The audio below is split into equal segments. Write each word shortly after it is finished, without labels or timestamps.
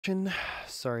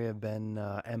Sorry, I've been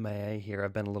MIA here.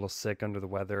 I've been a little sick, under the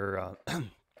weather.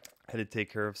 Had to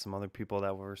take care of some other people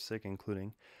that were sick,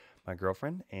 including my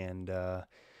girlfriend. And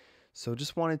so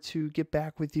just wanted to get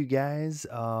back with you guys,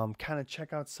 kind of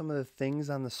check out some of the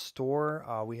things on the store.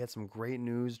 We had some great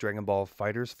news. Dragon Ball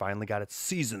Fighters finally got its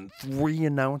Season 3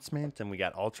 announcement, and we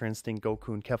got Ultra Instinct,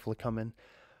 Goku, and Kefla coming.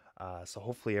 So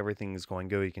hopefully everything is going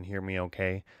good. You can hear me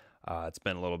okay. It's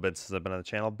been a little bit since I've been on the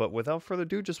channel, but without further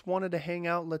ado, just wanted to hang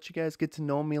out, let you guys get to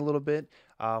know me a little bit.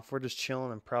 If we're just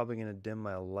chilling, I'm probably going to dim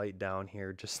my light down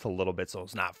here just a little bit so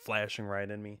it's not flashing right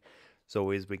in me. As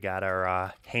always, we got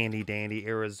our handy dandy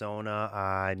Arizona.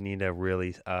 I need to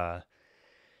really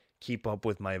keep up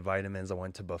with my vitamins. I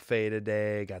went to buffet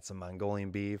today, got some Mongolian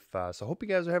beef. So hope you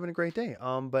guys are having a great day.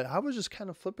 But I was just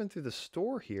kind of flipping through the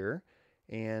store here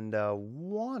and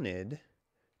wanted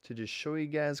to just show you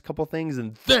guys a couple things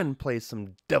and then play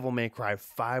some Devil May Cry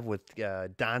 5 with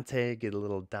Dante, get a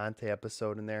little Dante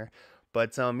episode in there.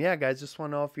 But yeah, guys, just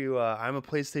want to know if you, I'm a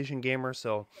PlayStation gamer,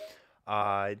 so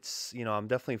it's, I'm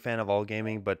definitely a fan of all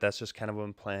gaming, but that's just kind of what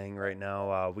I'm playing right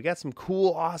now. We got some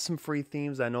cool, awesome free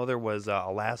themes. I know there was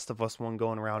a Last of Us one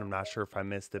going around. I'm not sure if I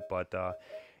missed it, but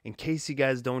in case you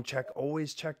guys don't check,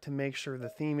 always check to make sure the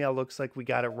theme, yeah, looks like we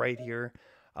got it right here.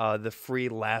 The free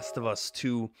Last of Us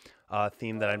 2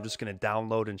 theme that I'm just going to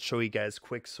download and show you guys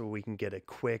quick so we can get a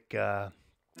quick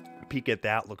peek at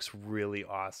that. Looks really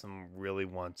awesome. Really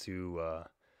want to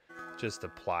just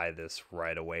apply this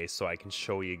right away so I can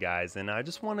show you guys. And I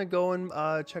just want to go and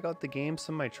check out the game,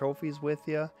 some of my trophies with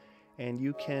you. And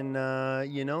you can,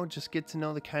 just get to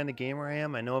know the kind of gamer I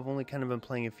am. I know I've only kind of been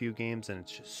playing a few games, and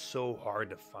it's just so hard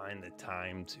to find the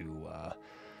time to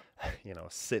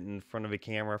sit in front of a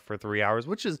camera for 3 hours,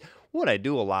 which is what I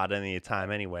do a lot any time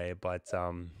anyway. But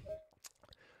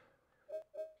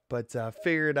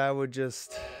figured I would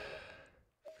just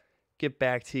get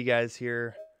back to you guys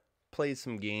here, play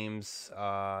some games,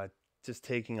 just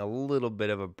taking a little bit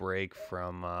of a break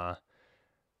from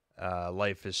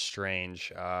Life is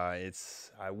Strange. I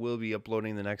will be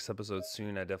uploading the next episode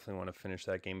soon. I definitely want to finish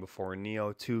that game before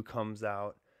Neo 2 comes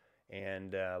out.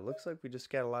 And looks like we just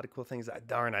got a lot of cool things.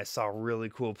 Darn, I saw a really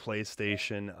cool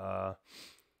PlayStation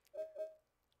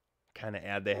kind of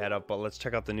ad they had up. But let's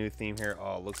check out the new theme here.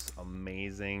 Oh, it looks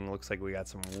amazing. Looks like we got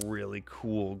some really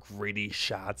cool, gritty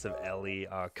shots of Ellie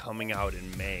coming out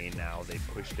in May now. They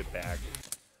pushed it back.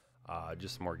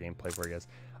 Just more gameplay for you guys.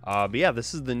 But yeah,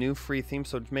 this is the new free theme.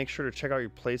 So make sure to check out your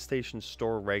PlayStation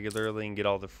Store regularly and get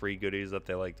all the free goodies that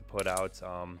they like to put out.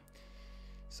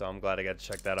 So I'm glad I got to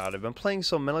check that out. I've been playing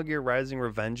some Metal Gear Rising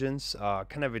Revengeance,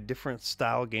 kind of a different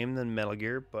style game than Metal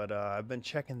Gear, but I've been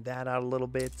checking that out a little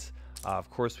bit. Of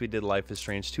course, we did Life is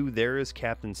Strange 2. There is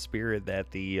Captain Spirit that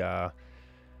the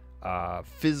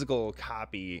physical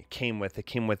copy came with. It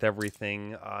came with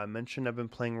everything. I mentioned I've been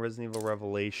playing Resident Evil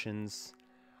Revelations.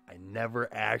 I never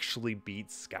actually beat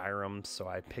Skyrim, so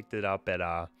I picked it up at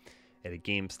a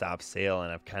GameStop sale,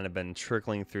 and I've kind of been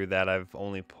trickling through that. I've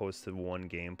only posted one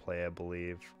gameplay, I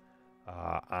believe,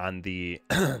 on the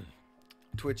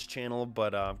Twitch channel,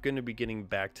 but I'm going to be getting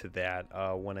back to that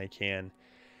when I can.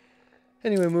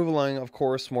 Anyway, move along. Of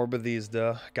course, more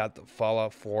Bethesda. Got the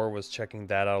Fallout 4, was checking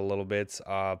that out a little bit.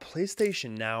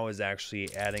 PlayStation Now is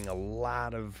actually adding a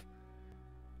lot of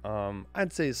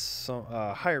I'd say some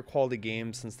higher quality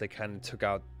games, since they kind of took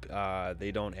out,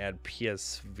 they don't add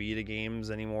PS Vita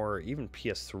games anymore, or even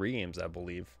PS3 games, I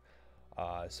believe.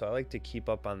 So I like to keep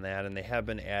up on that, and they have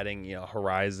been adding,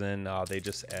 Horizon. They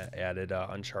just added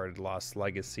Uncharted Lost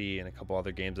Legacy and a couple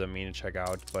other games I mean to check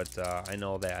out. But I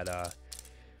know that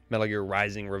Metal Gear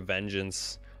Rising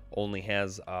Revengeance only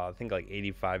has I think like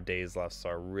 85 days left, so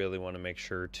I really want to make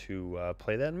sure to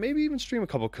play that and maybe even stream a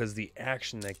couple, because the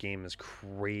action in that game is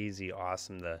crazy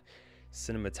awesome. The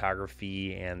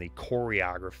cinematography and the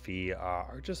choreography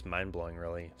are just mind-blowing,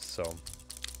 really. So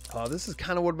this is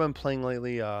kind of what I've been playing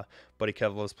lately. Buddy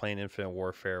Kevlo's playing Infinite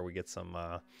Warfare. We get some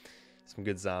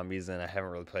good zombies, and I haven't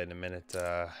really played in a minute,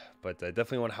 but I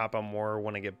definitely want to hop on more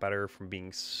when I get better from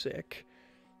being sick.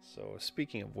 So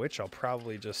speaking of which, I'll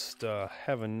probably just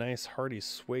have a nice hearty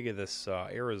swig of this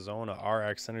Arizona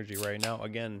RX Energy right now.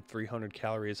 Again, 300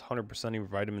 calories, 100% of your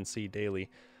vitamin C daily.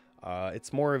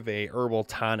 It's more of a herbal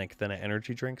tonic than an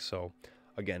energy drink, so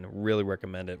again, really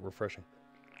recommend it. Refreshing.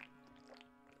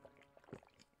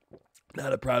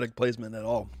 Not a product placement at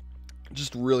all.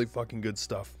 Just really fucking good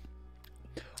stuff.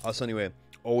 So anyway,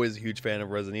 always a huge fan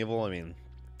of Resident Evil. I mean,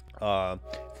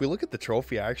 if we look at the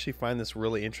trophy, I actually find this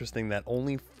really interesting that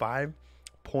only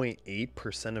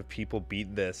 5.8% of people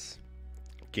beat this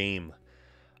game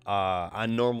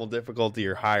on normal difficulty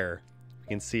or higher.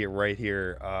 can see it right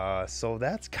here. So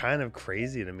that's kind of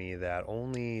crazy to me that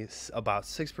only about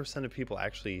 6% of people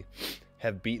actually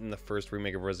have beaten the first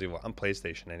remake of Resident Evil on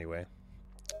PlayStation anyway.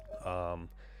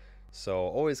 So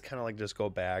always kind of like just go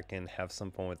back and have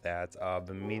some fun with that.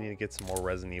 Been meaning to get some more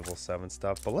Resident Evil 7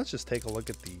 stuff, but let's just take a look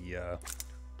at the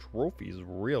trophies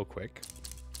real quick.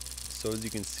 So as you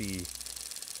can see,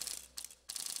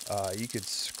 you could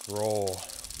scroll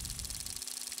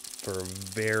for a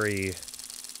very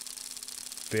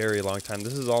long time.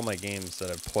 This is all my games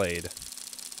that I've played,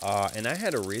 and I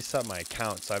had to reset my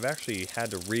account, so I've actually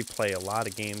had to replay a lot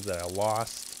of games that I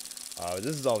lost.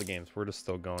 This is all the games. We're just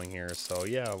still going here. So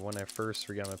yeah, when I first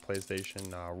got my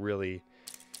PlayStation, really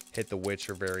hit The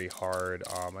Witcher very hard.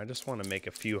 I just want to make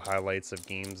a few highlights of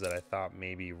games that I thought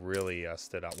maybe really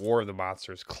stood out. War of the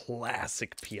Monsters,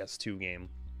 classic PS2 game.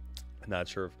 I'm not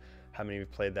sure if how many of you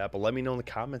played that, but let me know in the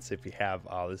comments if you have.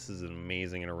 This is an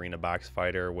amazing arena box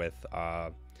fighter with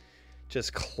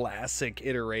just classic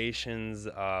iterations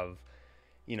of,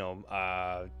 you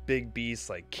know, big beasts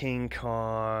like King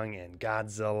Kong and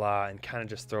Godzilla, and kind of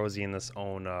just throws you in this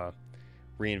own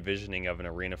re-envisioning of an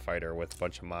arena fighter with a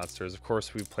bunch of monsters. Of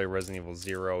course, we play Resident Evil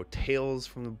 0, Tales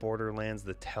from the Borderlands,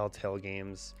 the Telltale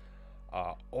games.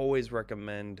 Always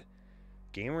recommend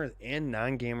gamers and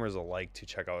non-gamers alike to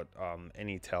check out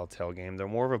any Telltale game. They're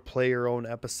more of a player-owned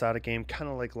episodic game,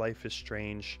 kind of like Life is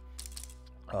Strange.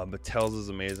 But Tales is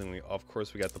amazing. Of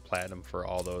course, we got the platinum for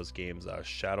all those games.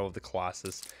 Shadow of the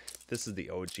Colossus. This is the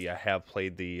OG. I have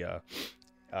played the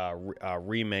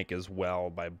remake as well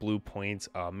by Blue Point.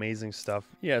 Amazing stuff.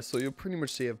 Yeah, so you'll pretty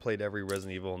much see I've played every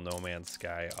Resident Evil, No Man's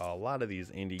Sky. A lot of these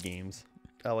indie games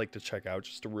I like to check out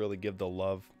just to really give the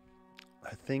love.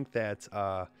 I think that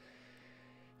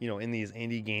you know, in these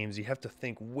indie games, you have to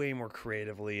think way more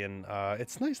creatively, and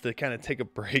it's nice to kind of take a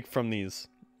break from these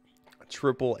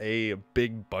AAA,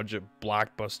 big budget,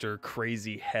 blockbuster,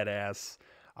 crazy head ass,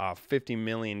 $50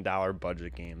 million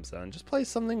budget games, and just play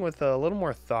something with a little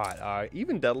more thought.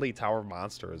 Even Deadly Tower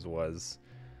Monsters was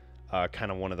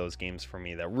kind of one of those games for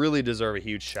me that really deserve a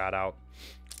huge shout out.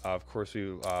 Of course,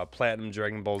 we Platinum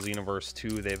Dragon Ball Xenoverse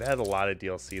 2. They've had a lot of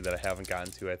DLC that I haven't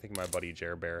gotten to. I think my buddy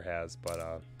Jer Bear has,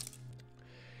 but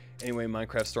anyway,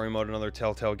 Minecraft Story Mode, another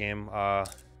Telltale game.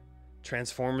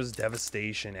 Transformers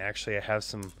Devastation. Actually, I have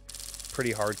some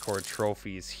pretty hardcore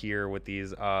trophies here with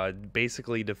these.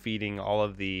 Basically defeating all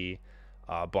of the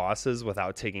bosses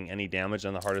without taking any damage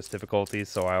on the hardest difficulty.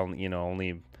 So I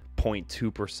only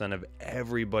 0.2% of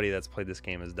everybody that's played this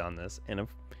game has done this. And if,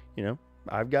 you know,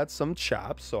 I've got some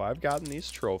chops, so I've gotten these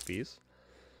trophies.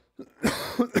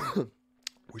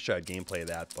 Wish I had gameplay of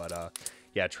that, but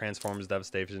yeah, Transformers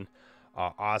Devastation.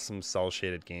 Awesome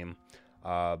cel-shaded game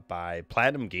by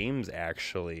Platinum Games,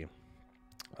 actually.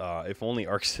 If only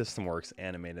Arc System Works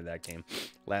animated that game.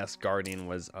 Last Guardian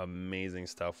was amazing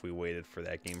stuff. We waited for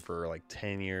that game for like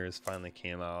 10 years. Finally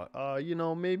came out. You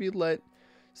know, maybe let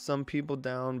some people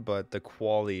down, but the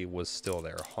quality was still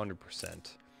there,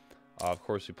 100%. Of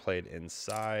course, we played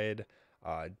Inside.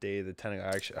 Day of the Tentacle.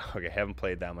 Actually, okay, I haven't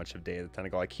played that much of Day of the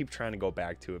Tentacle. I keep trying to go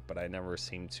back to it, but I never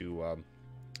seem to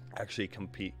actually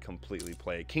completely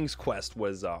play. King's Quest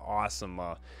was awesome.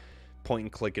 Point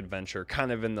and click adventure,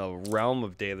 kind of in the realm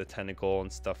of Day of the Tentacle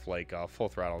and stuff like Full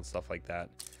Throttle and stuff like that.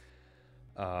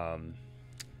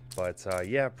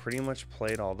 Yeah, pretty much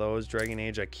played all those. Dragon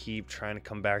Age, I keep trying to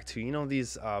come back to. You know,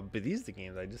 these Bethesda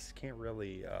games, I just can't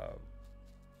really.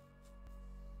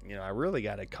 You know, I really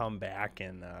got to come back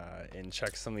and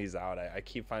check some of these out. I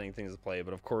keep finding things to play,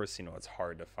 but of course, you know, it's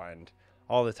hard to find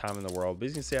all the time in the world. But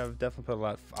as you can see, I've definitely put a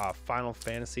lot of Final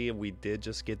Fantasy. We did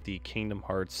just get the Kingdom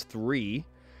Hearts 3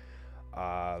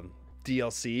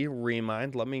 DLC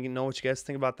Remind. Let me know what you guys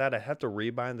think about that. I have to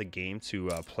rebind the game to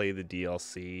play the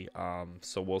DLC,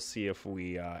 so we'll see if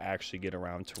we actually get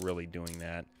around to really doing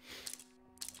that.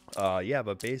 Yeah,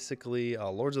 but basically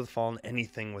Lords of the Fallen,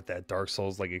 anything with that Dark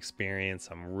Souls like experience,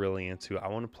 I'm really into. I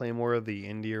want to play more of the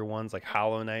indier ones like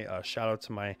Hollow Knight. Shout out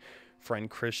to my friend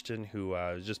Christian, who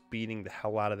is just beating the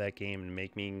hell out of that game and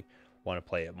make me want to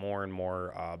play it more and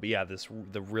more. But yeah,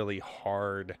 the really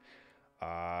hard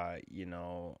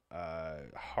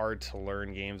hard to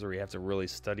learn games where you have to really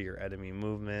study your enemy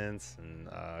movements and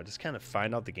just kind of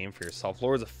find out the game for yourself.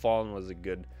 Lords of Fallen was a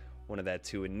good one of that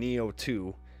too, and Neo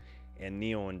 2 and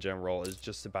Neo in general is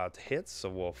just about to hit, so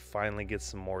we'll finally get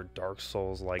some more Dark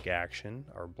Souls like action,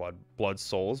 or Blood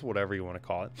Souls, whatever you want to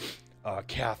call it.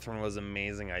 Catherine was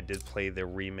amazing. I did play the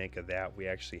remake of that. We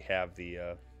actually have the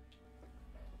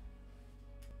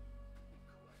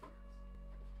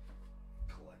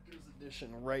collector's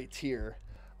edition right here.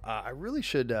 I really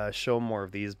should show more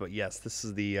of these, but yes, this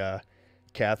is the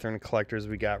Catherine collectors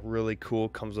we got, really cool.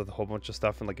 Comes with a whole bunch of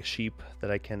stuff and like a sheep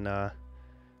that I can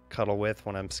cuddle with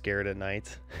when I'm scared at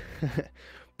night.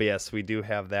 But yes, we do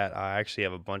have that. I actually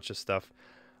have a bunch of stuff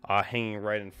hanging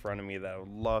right in front of me that I would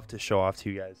love to show off to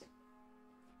you guys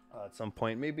at some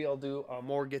point. Maybe I'll do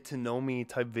more get to know me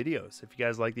type videos. If you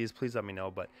guys like these, please let me know.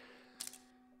 But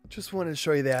just wanted to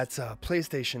show you that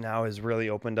PlayStation Now has really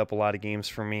opened up a lot of games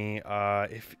for me.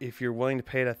 If you're willing to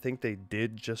pay it, I think they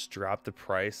did just drop the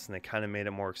price and they kind of made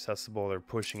it more accessible. They're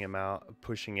pushing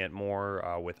it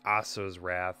more with Aso's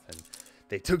Wrath, and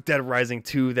they took Dead Rising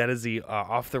 2. That is the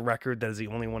off the record. That is the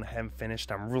only one I haven't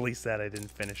finished. I'm really sad I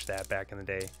didn't finish that back in the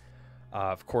day.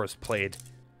 Of course, played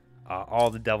all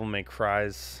the Devil May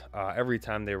Cries. Every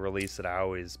time they release it, I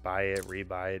always buy it,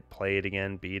 rebuy it, play it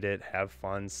again, beat it, have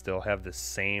fun, still have the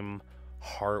same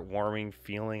heartwarming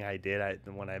feeling I did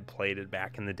when I played it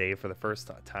back in the day for the first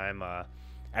time.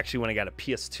 Actually, when I got a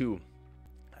PS2,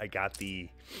 I got the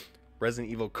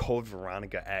Resident Evil Code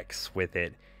Veronica X with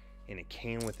it, and it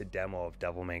came with a demo of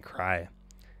Devil May Cry.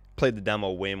 Played the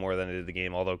demo way more than I did the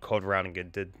game, although Code Veronica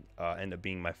did end up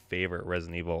being my favorite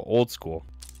Resident Evil old school.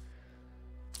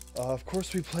 Of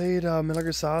course, we played Metal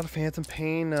Gear Solid Phantom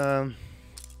Pain. I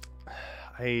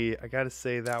gotta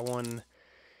say that one,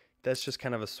 that's just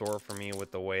kind of a sore for me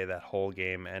with the way that whole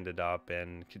game ended up,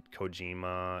 and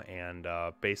Kojima, and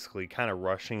basically kind of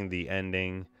rushing the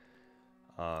ending.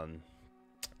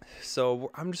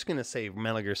 So I'm just gonna say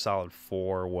Metal Gear Solid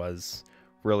 4 was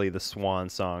really the swan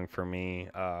song for me.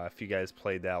 If you guys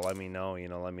played that, let me know.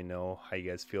 Let me know how you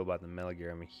guys feel about the Metal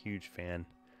Gear. I'm a huge fan.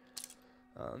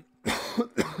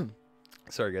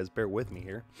 Sorry guys, bear with me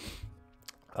here.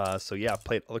 So yeah,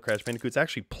 played all the Crash Bandicoots.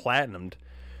 Actually platinumed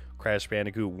Crash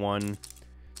Bandicoot 1,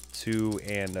 2,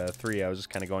 and 3. I was just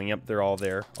kind of going, yep, they're all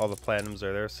there. All the platinums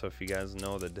are there. So if you guys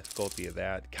know the difficulty of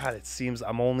that, God, it seems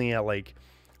I'm only at like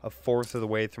a fourth of the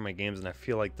way through my games, and I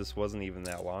feel like this wasn't even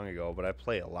that long ago, but I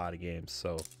play a lot of games.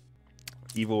 So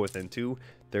Evil Within 2,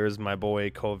 there's my boy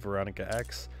Code Veronica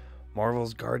X.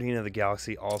 Marvel's Guardian of the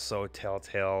Galaxy, also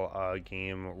Telltale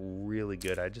game, really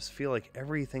good. I just feel like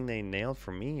everything they nailed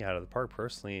for me out of the park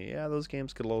personally. Yeah, those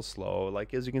games get a little slow,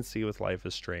 like as you can see with Life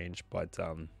is Strange, but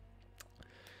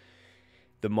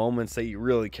the moments that you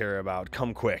really care about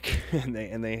come quick and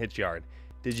they hit you hard.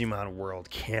 Digimon World,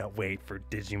 can't wait for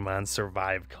Digimon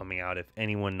Survive coming out. If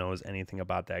anyone knows anything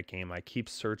about that game, I keep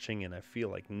searching and I feel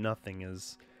like nothing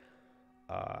is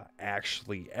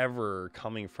actually ever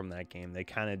coming from that game. They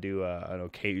kind of do an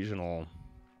occasional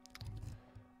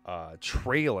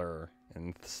trailer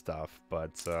and stuff,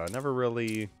 but never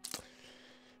really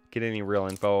get any real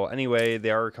info. Anyway,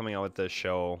 they are coming out with the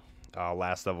show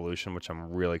Last Evolution, which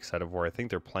I'm really excited for. I think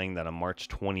they're playing that on March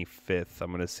 25th.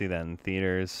 I'm going to see that in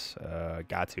theaters.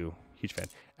 Got to. Huge fan.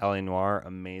 L.A. Noire,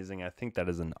 amazing. I think that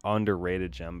is an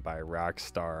underrated gem by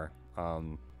Rockstar.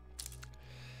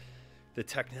 The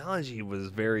technology was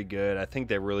very good. I think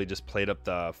they really just played up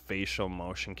the facial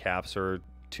motion capture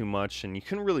too much, and you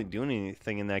couldn't really do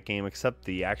anything in that game except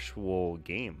the actual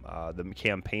game. The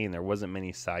campaign, there wasn't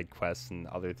many side quests and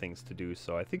other things to do,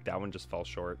 so I think that one just fell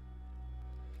short.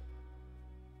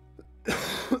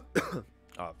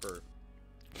 For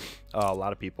a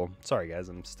lot of people. Sorry guys,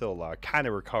 I'm still kind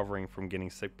of recovering from getting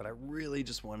sick, but I really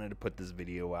just wanted to put this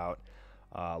video out.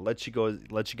 Let you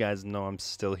guys know I'm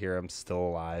still here, I'm still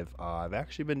alive. I've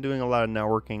actually been doing a lot of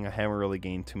networking. I haven't really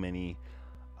gained too many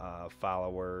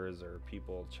followers or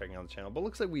people checking out the channel, but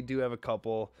looks like we do have a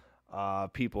couple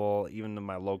people, even in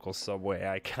my local Subway.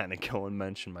 I kind of go and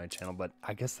mention my channel, but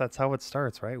I guess that's how it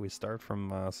starts, right? We start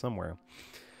from somewhere.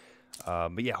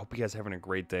 But yeah, hope you guys are having a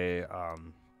great day.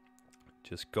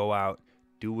 Just go out,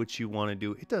 do what you want to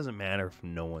do. It doesn't matter if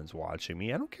no one's watching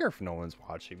me. I don't care if no one's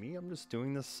watching me. I'm just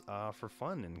doing this for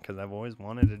fun, and because I've always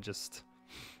wanted to just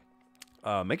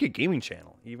make a gaming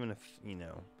channel, even if, you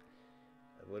know,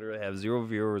 I literally have 0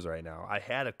 viewers right now. I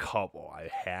had a couple. I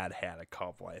had a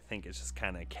couple. I think it's just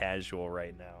kind of casual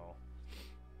right now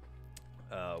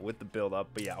with the build up.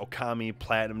 But yeah, Okami,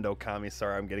 platinumed Okami.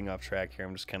 Sorry, I'm getting off track here.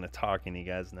 I'm just kind of talking to you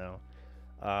guys now.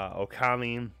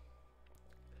 Okami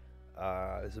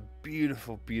is a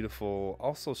beautiful, beautiful,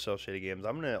 also cel-shaded games.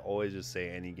 I'm gonna always just say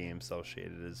any game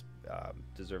cel-shaded is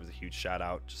deserves a huge shout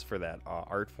out just for that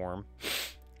art form.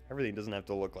 Everything doesn't have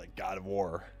to look like God of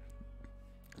War,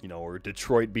 you know, or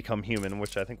Detroit Become Human,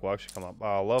 which I think will actually come up.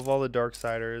 Love all the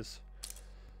Darksiders.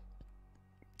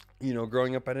 You know,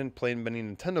 growing up, I didn't play many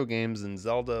Nintendo games, and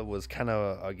Zelda was kind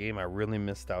of a game I really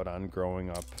missed out on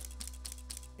growing up.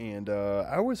 And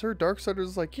I always heard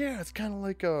Darksiders like, yeah, it's kind of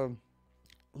like a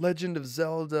Legend of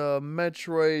Zelda,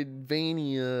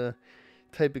 Metroidvania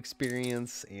type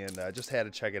experience, and just had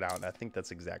to check it out, and I think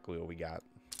that's exactly what we got.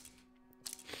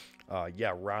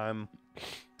 Yeah, Rhyme.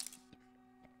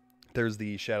 There's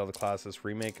the Shadow of the Colossus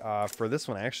remake. For this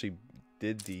one, I actually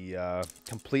did the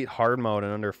complete hard mode in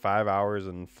under 5 hours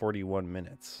and 41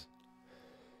 minutes.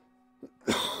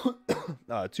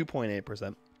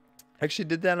 2.8%. Actually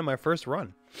did that in my first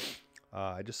run.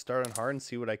 I just started on hard and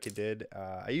see what I could did.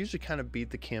 I usually kind of beat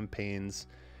the campaigns,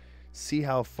 see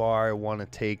how far I want to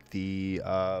take the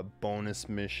bonus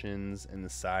missions and the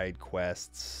side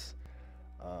quests.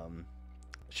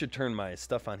 Should turn my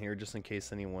stuff on here just in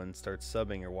case anyone starts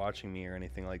subbing or watching me or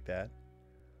anything like that.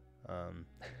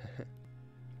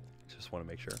 Just want to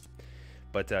make sure.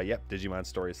 But yep, Digimon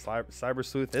Stories, Cyber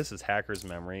Sleuth. This is Hacker's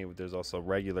Memory. There's also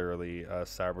regularly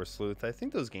Cyber Sleuth. I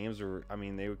think those games were, I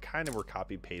mean, they kind of were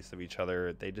copy paste of each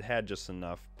other. They had just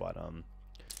enough, but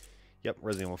yep,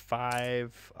 Resident Evil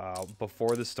 5.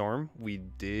 Before the Storm, we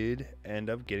did end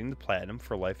up getting the platinum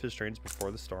for Life is Strange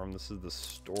Before the Storm. This is the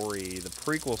story, the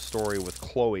prequel story with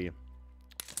Chloe.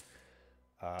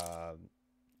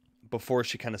 Before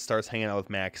she kind of starts hanging out with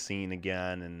Maxine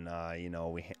again, and you know,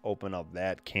 we open up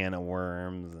that can of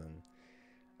worms, and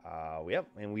yep,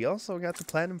 and we also got the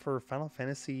platinum for Final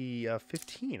Fantasy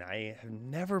 15. I have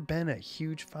never been a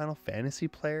huge Final Fantasy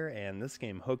player, and this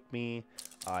game hooked me.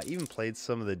 Even played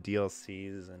some of the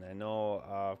DLCs, and I know,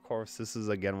 of course, this is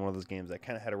again one of those games that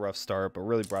kind of had a rough start, but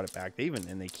really brought it back. They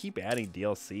keep adding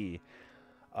DLC.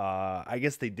 I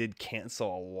guess they did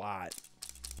cancel a lot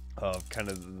of kind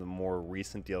of the more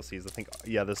recent DLCs. I think,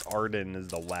 yeah, this Arden is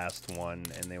the last one,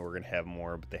 and they were gonna have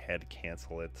more, but they had to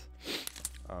cancel it.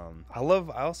 I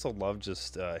also love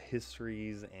just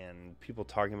histories and people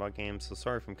talking about games. So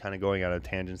sorry if I'm kind of going out of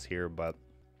tangents here, but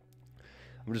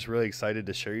I'm just really excited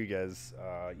to show you guys,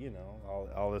 you know,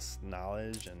 all this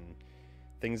knowledge and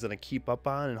things that I keep up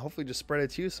on, and hopefully just spread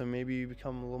it to you. So maybe you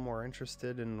become a little more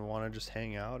interested and want to just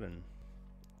hang out and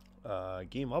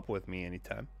game up with me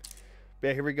anytime. But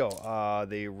yeah, here we go.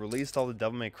 They released all the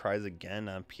Devil May Cries again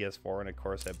on PS4, and of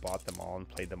course I bought them all and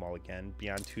played them all again.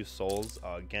 Beyond Two Souls,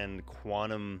 again,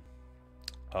 Quantum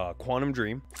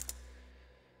Dream,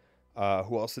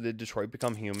 who also did Detroit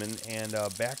Become Human, and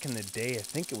back in the day, I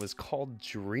think it was called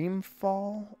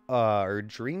Dreamfall, or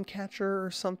Dreamcatcher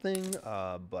or something,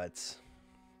 but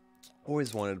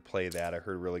always wanted to play that. I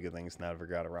heard really good things, never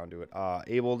got around to it.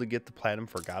 Able to get the platinum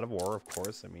for God of War, of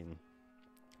course. I mean,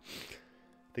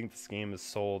 I think this game has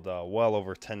sold well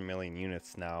over 10 million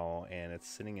units now, and it's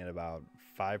sitting at about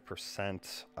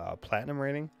 5% platinum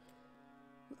rating,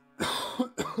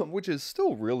 which is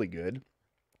still really good.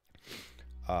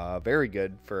 Very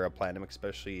good for a platinum,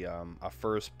 especially a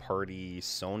first-party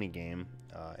Sony game,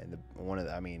 and one of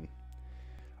the, I mean,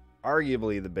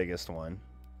 arguably the biggest one.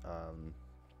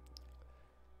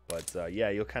 But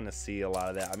yeah, you'll kind of see a lot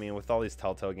of that. I mean, with all these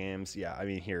Telltale games, yeah. I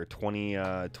mean, here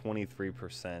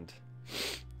 23%.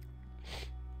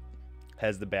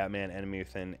 Has the Batman Enemy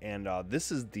Within, and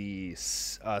this is the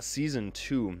season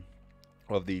 2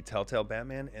 of the Telltale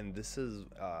Batman, and this is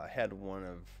had one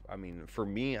of, I mean, for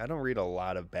me, I don't read a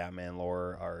lot of Batman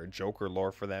lore or Joker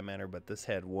lore for that matter, but this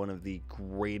had one of the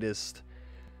greatest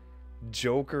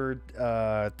Joker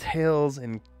tales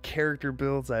and character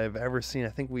builds I've ever seen. I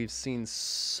think we've seen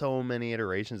so many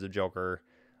iterations of Joker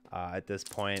at this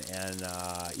point, and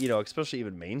you know, especially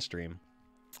even mainstream.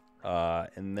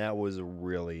 And that was a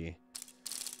really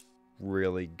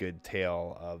good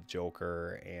tale of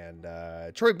Joker,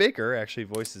 and Troy Baker actually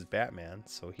voices Batman,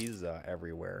 so he's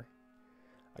everywhere.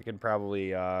 I can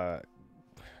probably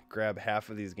grab half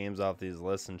of these games off these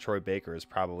lists, and Troy Baker is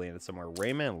probably in it somewhere.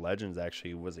 Rayman Legends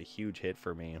actually was a huge hit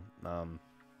for me.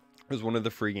 It was one of the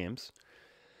free games,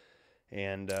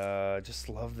 and just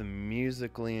love the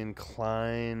musically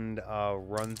inclined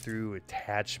run through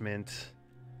attachment,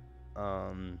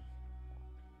 and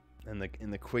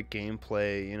the quick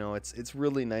gameplay. You know, it's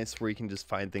really nice where you can just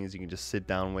find things you can just sit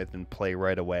down with and play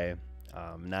right away,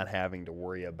 not having to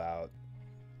worry about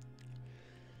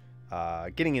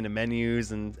getting into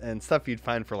menus and stuff you'd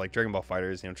find for like Dragon Ball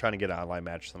FighterZ, you know, trying to get an online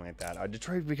match or something like that.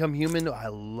 Detroit Become Human, I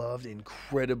loved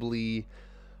incredibly.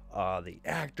 The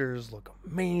actors look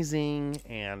amazing,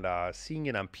 and seeing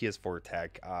it on PS4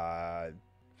 tech.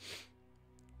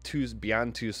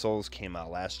 Beyond Two Souls came out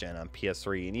last gen on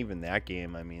PS3, and even that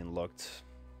game, I mean, looked,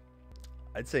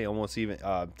 I'd say almost even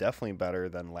definitely better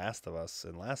than Last of Us,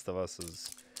 and Last of Us is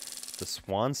the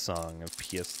swan song of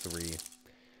PS3.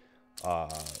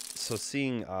 So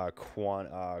seeing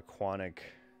Quantic,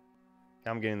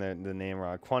 I'm getting the name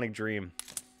wrong, Quantic Dream,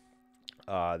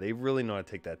 they really know how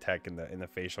to take that tech in the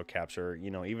facial capture, you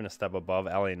know, even a step above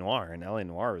LA Noire, and LA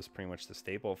Noire is pretty much the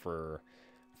staple for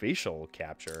facial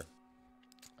capture.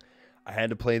 I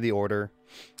had to play the order.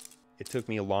 It took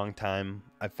me a long time.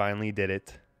 I finally did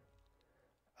it.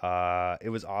 It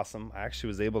was awesome. I actually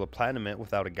was able to platinum it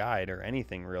without a guide or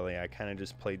anything, really. I kind of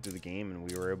just played through the game and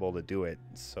we were able to do it.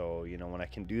 So, you know, when I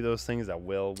can do those things, I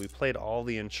will. We played all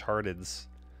the Uncharted's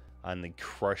on the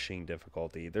crushing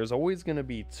difficulty. There's always going to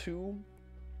be 2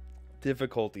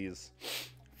 difficulties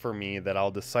for me that I'll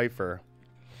decipher.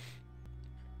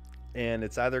 And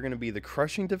it's either going to be the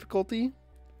crushing difficulty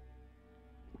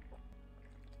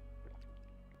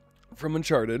from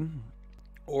Uncharted,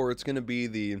 or it's going to be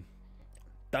the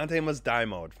Dante Must Die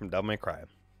mode from Devil May Cry.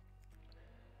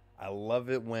 I love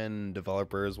it when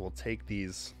developers will take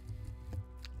these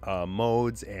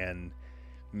modes and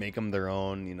make them their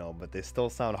own, you know, but they still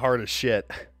sound hard as shit.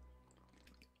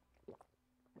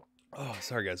 Oh,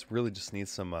 sorry guys, really just need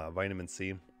some vitamin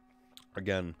C.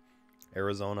 Again,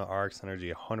 Arizona RX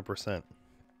Energy, 100%.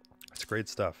 It's great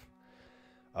stuff.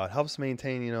 It helps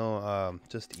maintain, you know,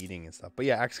 just eating and stuff. But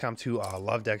yeah, XCOM 2,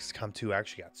 loved XCOM 2. I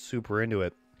actually got super into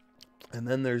it. And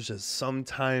then there's just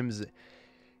sometimes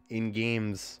in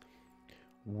games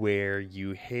where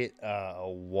you hit a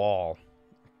wall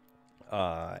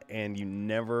and you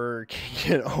never can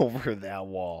get over that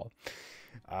wall.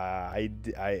 I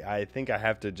think I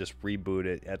have to just reboot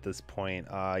it at this point,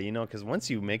 you know, because once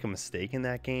you make a mistake in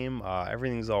that game,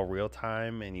 everything's all real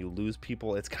time and you lose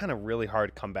people. It's kind of really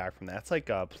hard to come back from that. It's like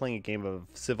playing a game of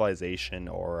Civilization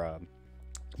or,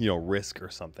 you know, Risk or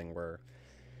something, where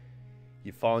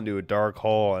you fall into a dark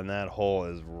hole and that hole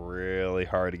is really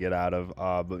hard to get out of.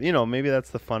 But you know, maybe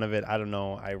that's the fun of it. I don't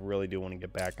know. I really do want to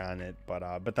get back on it,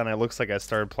 but then it looks like I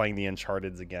started playing the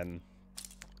Uncharted's again.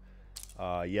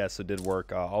 Yes, it did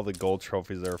work. All the gold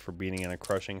trophies there for beating and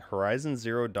crushing. Horizon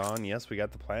Zero Dawn. Yes, we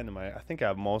got the platinum. I think I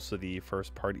have most of the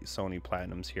first party Sony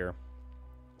platinums here.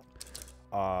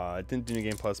 I didn't do New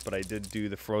Game Plus, but I did do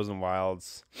the Frozen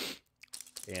Wilds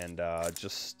and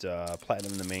just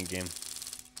platinum in the main game.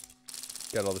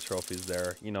 Got all the trophies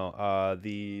there. You know,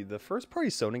 the first party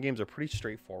Sony games are pretty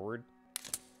straightforward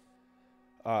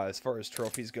as far as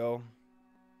trophies go.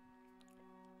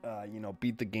 You know,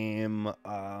 beat the game,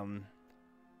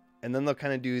 and then they'll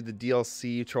kind of do the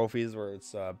DLC trophies where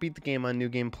it's beat the game on New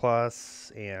Game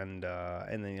Plus, and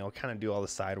then, you know, kind of do all the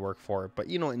side work for it. But,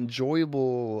 you know,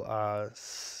 enjoyable,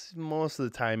 most of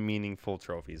the time meaningful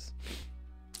trophies.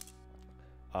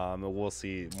 And we'll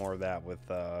see more of that with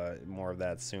more of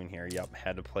that soon here. Yep,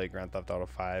 had to play Grand Theft Auto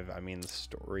 5. I mean, the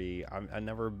story, I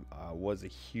never was a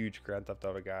huge Grand Theft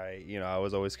Auto guy. You know, I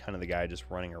was always kind of the guy just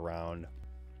running around,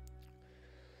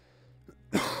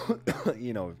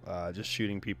 you know, just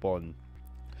shooting people and,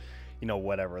 you know,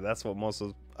 whatever. That's what most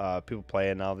of people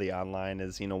play. And now the online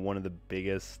is, you know, one of the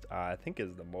biggest, I think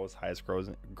is the most highest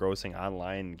grossing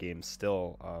online game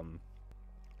still,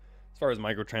 as far as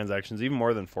microtransactions, even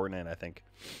more than Fortnite, I think.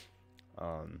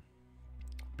 But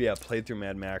yeah, played through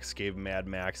Mad Max, gave Mad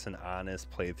Max an honest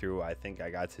playthrough. I think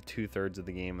I got to 2/3 of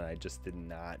the game and I just did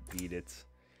not beat it.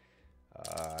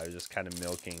 I was just kind of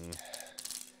milking.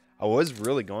 I was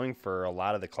really going for a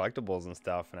lot of the collectibles and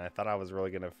stuff, and I thought I was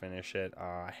really going to finish it.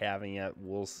 I haven't yet.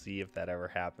 We'll see if that ever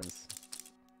happens.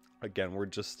 Again, we're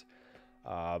just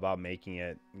about making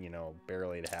it, you know,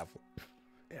 barely to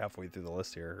halfway through the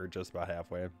list here, or just about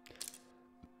halfway.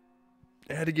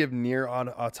 I had to give Nier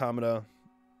Automata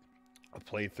a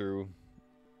playthrough.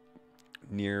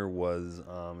 Nier was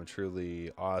a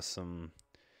truly awesome,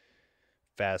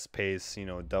 fast-paced, you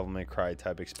know, Devil May Cry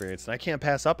type experience, and I can't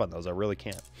pass up on those. I really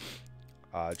can't.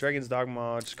 Dragon's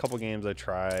Dogma, just a couple games I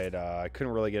tried. I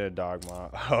couldn't really get a Dogma.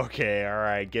 Okay, all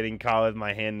right, getting caught with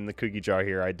my hand in the cookie jar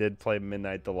here. I did play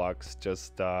Midnight Deluxe,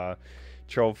 just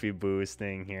trophy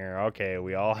boosting here. Okay,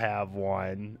 we all have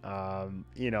one.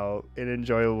 You know, an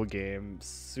enjoyable game,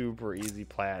 super easy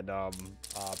platinum,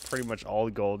 pretty much all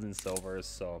gold and silvers.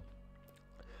 So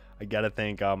I gotta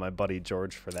thank my buddy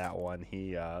George for that one.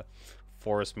 He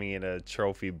forced me in a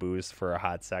trophy boost for a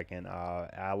hot second.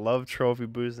 I love trophy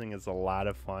boosting. It's a lot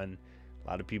of fun. A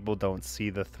lot of people don't see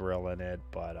the thrill in it,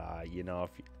 but you know,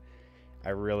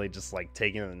 I really just like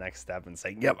taking the next step and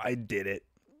saying, yep, I did it.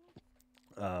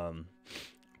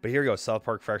 But here we go, South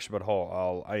Park Fractured But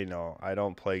Whole. I know I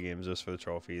don't play games just for the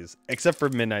trophies, except for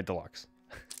Midnight Deluxe.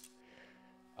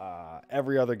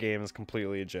 Every other game is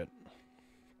completely legit.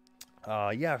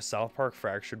 Yeah, South Park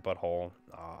Fractured But Whole.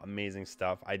 Amazing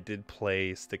stuff. I did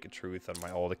play Stick of Truth on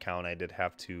my old account. I did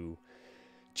have to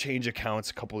change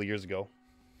accounts a couple of years ago.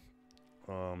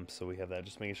 So we have that,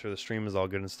 just making sure the stream is all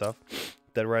good and stuff.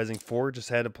 Dead Rising 4, just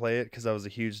had to play it because I was a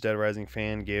huge Dead Rising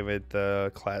fan. Gave it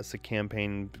the classic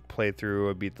campaign playthrough.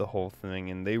 I beat the whole thing,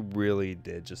 and they really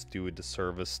did just do a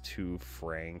disservice to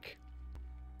Frank.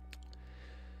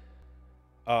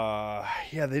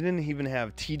 Yeah, they didn't even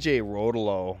have TJ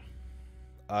Rodolo.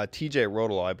 TJ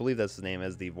Rodolo, I believe that's his name,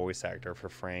 as the voice actor for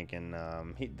Frank, and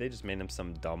they just made him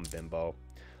some dumb bimbo.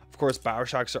 Of course,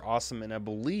 Bioshocks are awesome, and I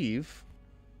believe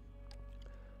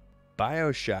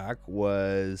Bioshock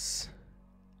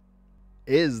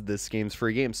is this game's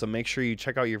free game, so make sure you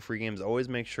check out your free games. Always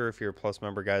make sure, if you're a Plus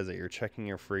member, guys, that you're checking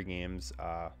your free games.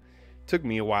 Took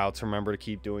me a while to remember to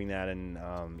keep doing that, and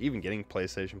even getting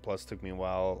PlayStation Plus took me a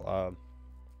while.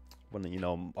 When, you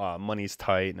know, money's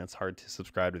tight and it's hard to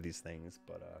subscribe to these things,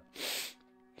 but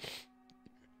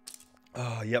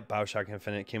yep, Bioshock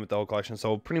Infinite came with the whole collection,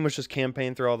 so pretty much just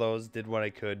campaigned through all those, did what I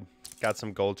could, got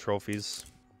some gold trophies.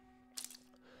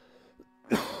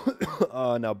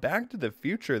 Now Back to the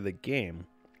Future, the game,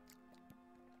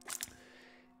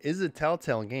 is a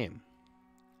Telltale game.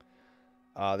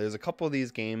 There's a couple of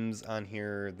these games on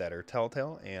here that are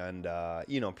Telltale, and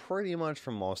you know, pretty much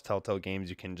from most Telltale games,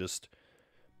 you can just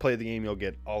play the game, you'll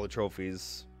get all the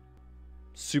trophies,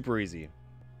 super easy.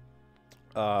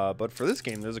 But for this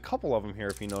game, there's a couple of them here,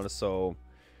 if you notice. So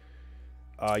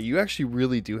you actually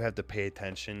really do have to pay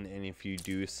attention, and if you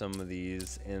do some of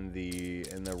these in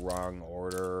the wrong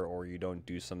order, or you don't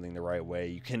do something the right way,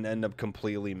 you can end up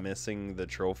completely missing the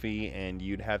trophy, and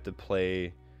you'd have to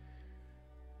play,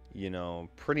 you know,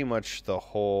 pretty much the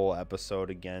whole episode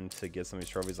again to get some of these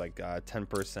trophies, like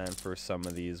 10% for some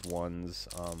of these ones.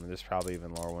 There's probably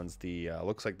even lower ones. The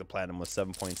looks like the platinum was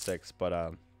 7.6, but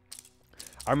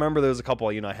I remember there was a couple,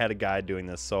 you know, I had a guide doing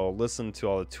this, so listen to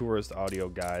all the tourist audio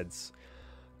guides,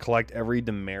 collect every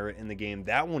demerit in the game.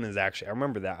 That one is actually, I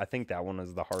remember that, I think that one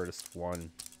is the hardest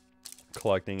one,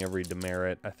 collecting every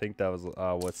demerit. I think that was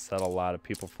what set a lot of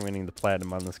people from winning the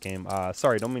platinum on this game.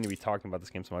 Sorry, don't mean to be talking about this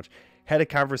game so much. Had a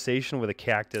conversation with a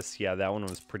cactus. Yeah, that one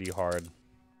was pretty hard.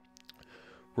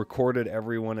 Recorded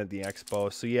everyone at the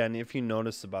expo. So yeah, and if you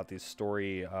notice about these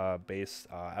story based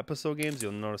episode games,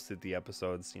 you'll notice that the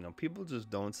episodes, you know, people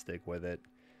just don't stick with it.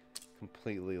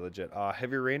 Completely legit.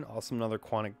 Heavy Rain, also another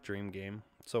Quantic Dream game.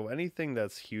 So anything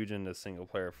that's huge into single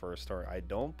player first story, I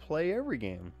don't play every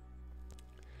game,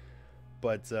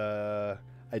 but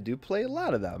I do play a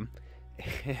lot of them,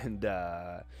 and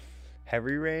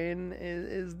Heavy Rain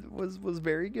was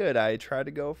very good. I tried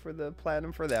to go for the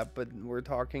platinum for that, but we're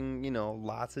talking, you know,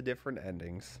 lots of different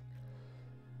endings.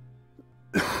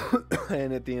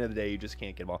 And at the end of the day, you just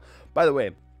can't get them all. By the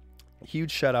way,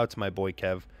 huge shout out to my boy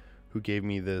Kev, who gave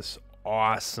me this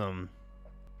awesome,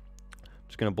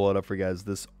 just gonna blow it up for you guys,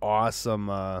 this awesome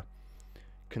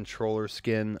controller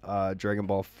skin, Dragon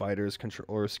Ball FighterZ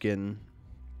controller skin.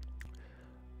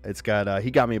 It's got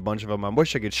he got me a bunch of them. I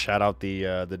wish I could shout out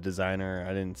the designer.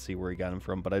 I didn't see where he got them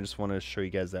from, but I just want to show you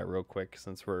guys that real quick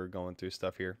since we're going through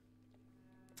stuff here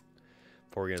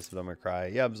before we get to Devil May Cry.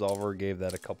 Yeah, Absolver gave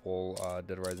that a couple.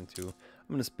 Dead Rising 2. I'm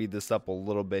gonna speed this up a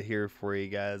little bit here for you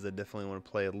guys. I definitely want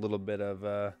to play a little bit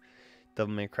of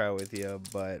Devil May Cry with you,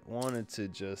 but wanted to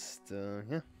just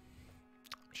yeah,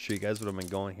 show you guys what I've been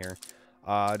going here.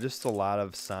 Just a lot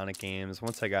of Sonic games.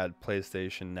 Once I got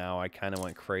PlayStation Now, I kind of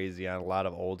went crazy on a lot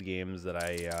of old games that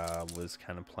I was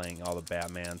kind of playing, all the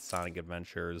Batman, Sonic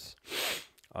Adventures,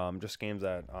 just games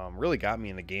that really got me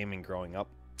into gaming growing up.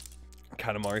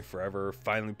 Kind of Mario Forever.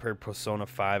 Finally played Persona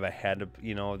 5. I had to,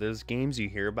 you know, there's games you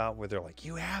hear about where they're like,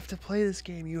 you have to play this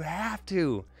game, you have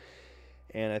to.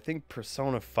 And I think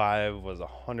Persona 5 was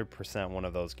 100% one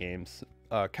of those games.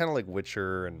 Kind of like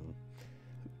Witcher and,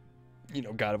 you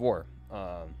know, God of War.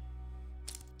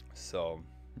 So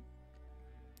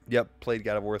yep, played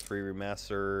God of War 3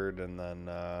 Remastered, and then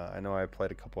I know I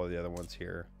played a couple of the other ones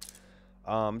here.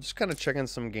 Just kind of checking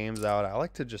some games out. I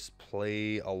like to just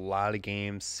play a lot of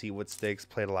games, see what sticks.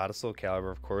 Played a lot of Soul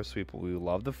Calibur, of course. We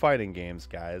love the fighting games,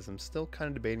 guys. I'm still kind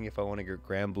of debating if I want to get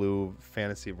Grand Blue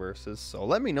Fantasy Versus, so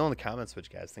let me know in the comments what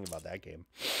you guys think about that game,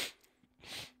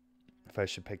 if I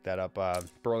should pick that up.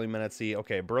 Burly Menetsi.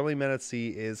 Okay, Burly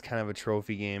Menetsi is kind of a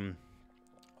trophy game,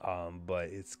 but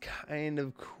it's kind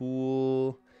of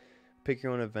cool. Pick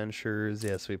your own adventures.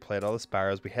 Yes, we played all the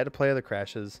Spyros. We had to play other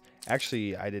Crashes.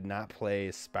 Actually, I did not play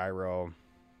Spyro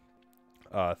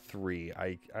 3.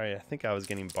 I think I was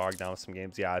getting bogged down with some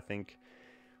games. Yeah, I think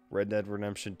Red Dead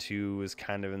Redemption 2 is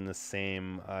kind of in the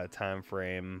same time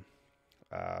frame.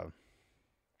 But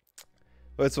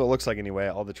that's what it looks like anyway.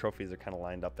 All the trophies are kind of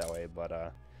lined up that way.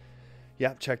 But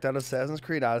yeah, checked out Assassin's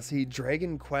Creed Odyssey.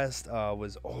 Dragon Quest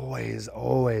was always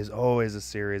a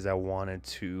series I wanted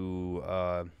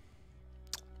to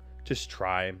just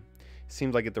try,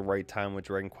 seems like at the right time with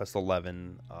Dragon Quest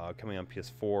 11 coming on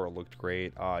PS4. Looked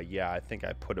great. Yeah, I think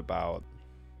I put about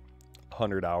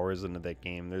 100 hours into that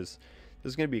game. There's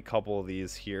gonna be a couple of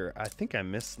these here. I think I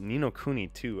missed Ni no Kuni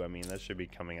too. I mean, that should be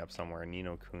coming up somewhere. Ni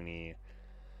no Kuni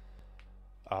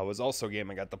was also a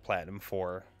game I got the platinum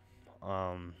for.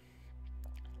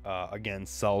 Again,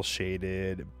 cell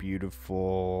shaded,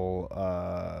 beautiful,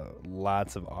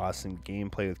 lots of awesome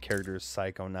gameplay with characters.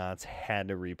 Psychonauts, had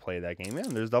to replay that game. Yeah,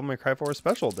 and there's Devil May Cry 4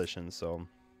 Special Edition, so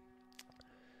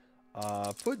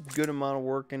put good amount of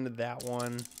work into that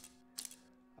one.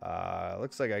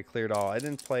 Looks like I cleared all. I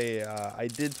didn't play. I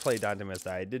did play Dante Mist.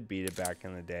 I did beat it back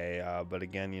in the day, but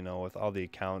again, you know, with all the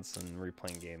accounts and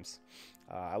replaying games,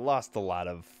 I lost a lot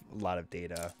of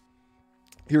data.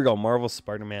 Here we go. Marvel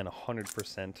Spider-Man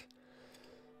 100%.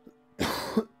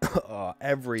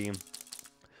 Every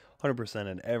 100%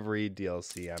 in every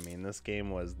DLC. I mean, this game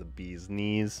was the bee's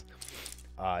knees.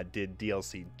 Did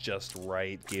DLC just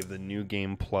right. Gave the new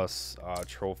game plus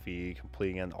trophy,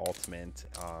 completing an ultimate.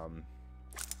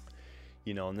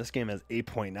 You know, and this game has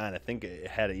 8.9. I think it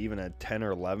had even a 10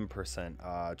 or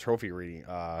 11% trophy rating,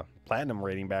 platinum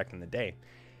rating back in the day.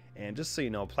 And just so you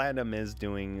know, platinum is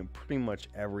doing pretty much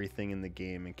everything in the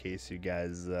game, in case you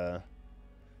guys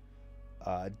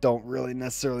don't really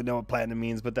necessarily know what platinum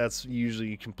means, but that's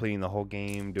usually completing the whole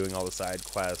game, doing all the side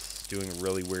quests, doing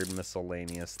really weird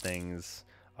miscellaneous things.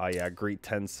 Yeah, greet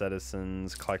 10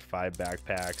 citizens, collect 5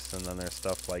 backpacks, and then there's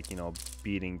stuff like, you know,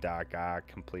 beating Doc Ock,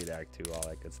 complete Act 2, all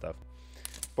that good stuff.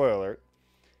 Spoiler alert.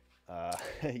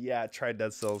 Yeah, I tried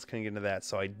Dead Cells, couldn't get into that,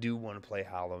 so I do want to play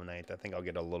Hollow Knight. I think I'll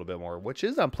get a little bit more, which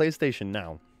is on PlayStation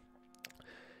now.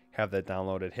 Have that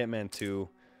downloaded. Hitman 2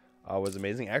 was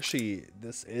amazing. Actually,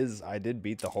 I did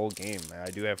beat the whole game.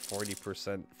 I do have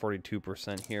 40%,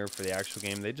 42% here for the actual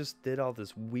game. They just did all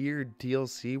this weird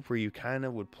DLC where you kind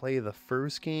of would play the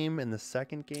first game and the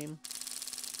second game.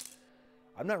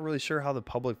 I'm not really sure how the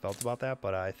public felt about that,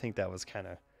 but I think that was kind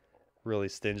of really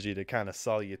stingy to kind of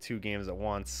sell you 2 games at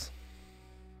once.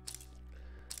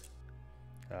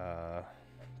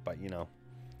 But you know,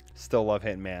 still love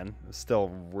Hitman. Still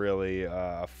really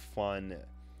fun,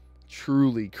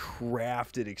 truly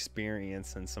crafted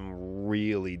experience, and some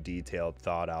really detailed,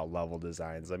 thought out level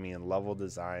designs. I mean, level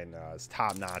design is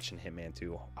top notch in Hitman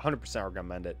 2. 100%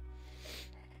 recommend it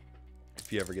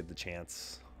if you ever get the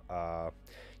chance.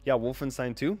 Yeah,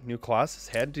 Wolfenstein 2, New Colossus.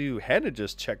 Had to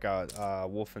just check out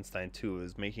Wolfenstein 2. It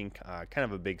was making kind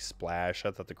of a big splash.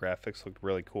 I thought the graphics looked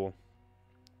really cool.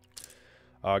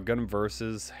 Gundam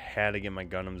Versus, had to get my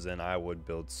Gundams in. I would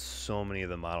build so many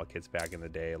of the model kits back in the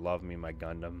day. Love me my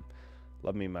Gundam.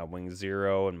 Love me my Wing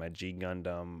Zero and my G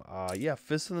Gundam. Yeah,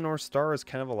 Fist of the North Star is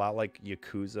kind of a lot like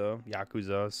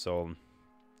Yakuza. So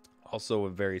also a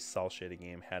very cel-shaded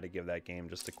game. Had to give that game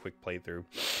just a quick playthrough.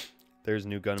 There's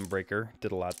New Gundam Breaker.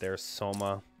 Did a lot there.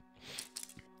 Soma.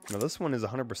 Now this one is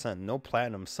 100% no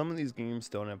platinum. Some of these games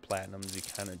don't have platinums. You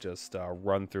kind of just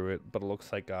run through it, but it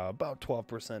looks like about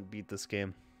 12% beat this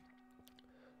game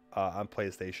on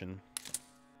PlayStation.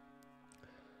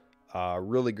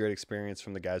 Really great experience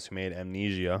from the guys who made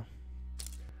Amnesia.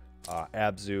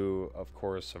 Abzu, of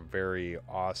course, a very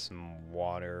awesome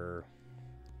water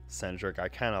centric. I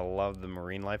kind of love the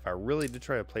marine life. I really did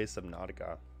try to play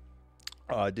Subnautica.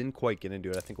 Didn't quite get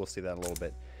into it. I think we'll see that in a little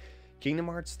bit. Kingdom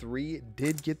Hearts 3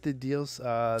 did get the deals,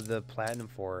 the platinum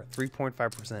for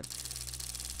 3.5%.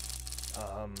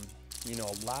 You know,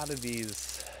 a lot of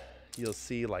these, you'll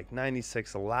see like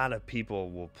 96. A lot of people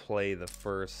will play the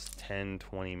first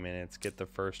 10-20 minutes, get the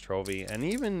first trophy, and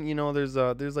even, you know, there's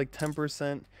like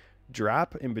 10%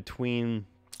 drop in between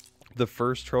the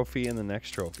first trophy and the next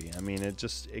trophy. I mean,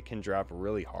 it can drop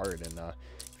really hard. And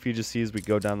if you just see as we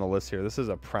go down the list here, this is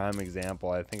a prime example,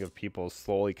 I think, of people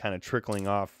slowly kind of trickling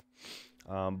off.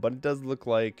 But it does look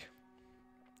like,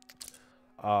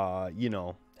 you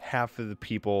know, half of the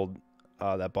people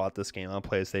that bought this game on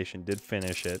PlayStation did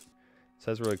finish it. So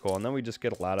that's really cool. And then we just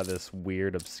get a lot of this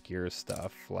weird, obscure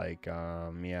stuff. Like,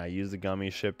 yeah, use the gummy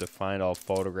ship to find all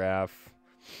photograph.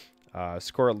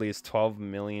 Score at least 12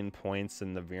 million points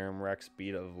in the Virum Rex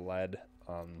Beat of Lead.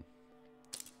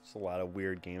 Just a lot of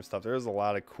weird game stuff. There's a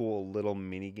lot of cool little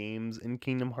mini games in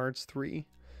Kingdom Hearts 3.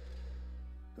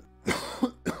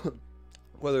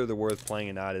 Whether they're worth playing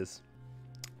or not is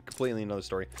completely another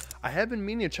story. I have been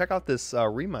meaning to check out this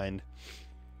Remind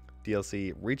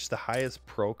DLC. Reach the highest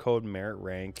pro code merit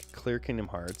rank. Clear Kingdom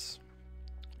Hearts.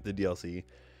 The DLC.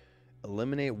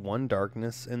 Eliminate 1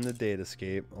 darkness in the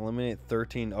datascape. Eliminate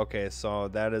 13. Okay, so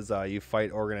that is you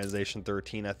fight Organization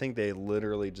 13. I think they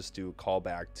literally just do a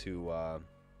callback to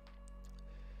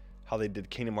how they did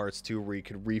Kingdom Hearts 2, where you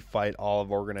could refight all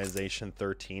of Organization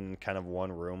 13 in kind of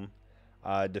one room.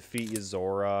 Defeat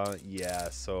Yozora, yeah,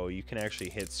 so you can actually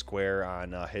hit square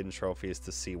on hidden trophies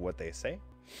to see what they say.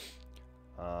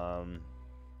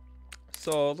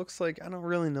 So it looks like I don't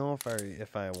really know if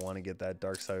I want to get that.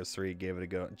 Darksiders 3, gave it a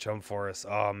go. Jump Forest,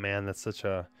 oh man, that's such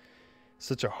a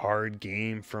hard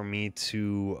game for me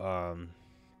to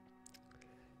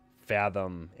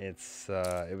fathom. It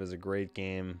was a great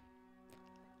game.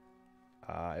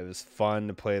 It was fun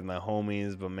to play with my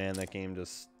homies, but man, that game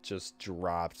just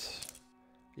dropped.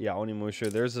 Yeah,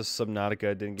 Onimusha. There's a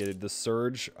Subnautica. I didn't get it. The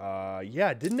Surge.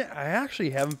 Yeah, I actually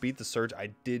haven't beat the Surge.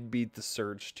 I did beat the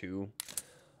Surge too.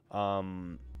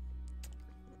 I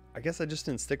guess I just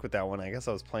didn't stick with that one. I guess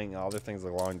I was playing other things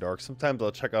like Long Dark. Sometimes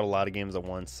I'll check out a lot of games at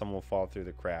once. Some will fall through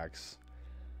the cracks.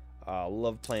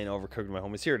 Love playing Overcooked with my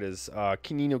homies. Here it is.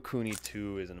 Ni no Kuni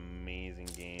 2 is an amazing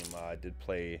game. I did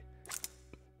play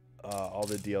all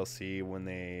the DLC when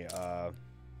they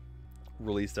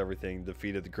released everything.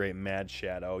 Defeated the Great Mad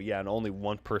Shadow. Yeah, and only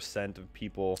 1% of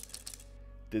people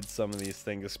did some of these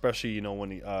things, especially, you know, when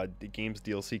the game's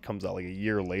DLC comes out like a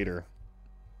year later.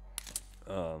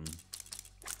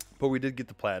 But we did get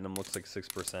the platinum. Looks like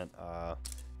 6%.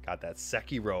 Got that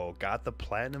Sekiro. Got the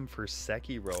platinum for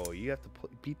Sekiro. You have to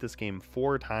beat this game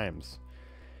 4 times.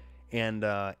 And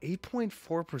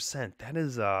 8.4%. That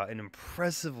is an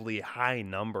impressively high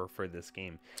number for this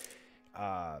game.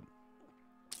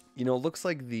 You know, it looks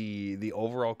like the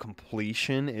overall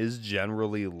completion is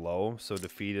generally low. So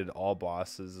defeated all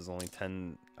bosses is only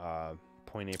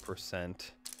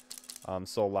 10.8%.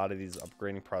 So a lot of these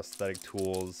upgrading prosthetic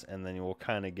tools, and then you will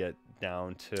kind of get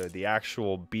down to the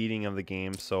actual beating of the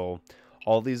game. So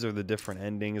all these are the different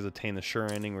endings: attain the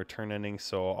sure ending, return ending.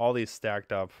 So all these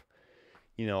stacked up.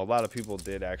 You know, a lot of people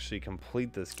did actually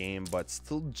complete this game, but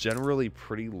still generally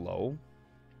pretty low.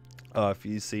 If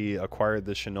you see acquired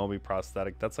the Shinobi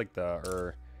prosthetic, that's like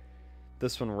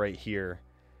this one right here.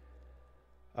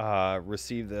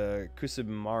 Received the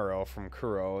Kusubimaro from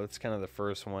Kuro. It's kind of the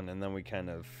first one, and then we kind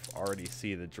of already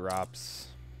see the drops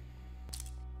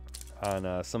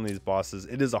on some of these bosses.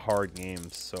 It is a hard game,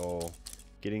 so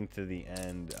getting to the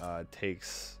end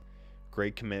takes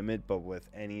great commitment, but with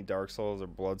any Dark Souls or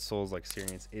Blood Souls like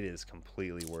experience, it is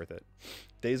completely worth it.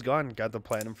 Days Gone, got the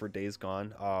platinum for Days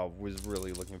Gone. Was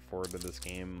really looking forward to this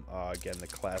game. Again, the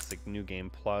classic New Game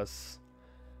Plus.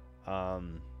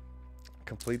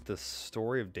 Complete the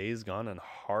story of Days Gone on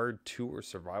Hard 2 or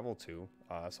Survival 2.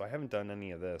 So I haven't done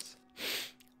any of this.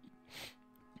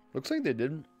 Looks like they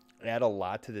did add a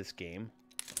lot to this game.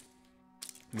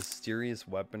 Mysterious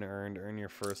weapon earned, earn your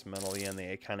first medal. Yeah, and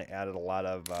they kind of added a lot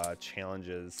of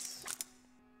challenges.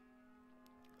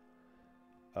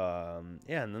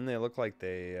 Yeah, and then they look like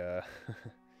they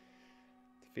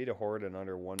defeat a horde in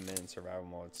under 1 minute in survival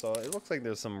mode. So it looks like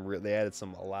there's they added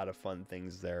a lot of fun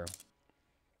things there.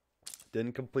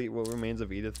 Didn't complete What Remains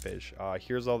of Edith Finch.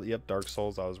 Here's all. Yep, Dark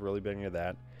Souls. I was really big into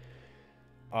that.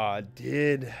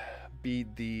 Did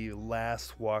beat the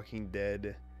last Walking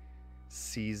Dead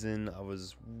season. I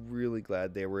was really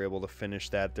glad they were able to finish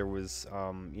that. There was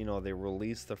you know, they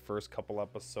released the first couple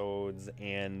episodes,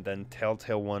 and then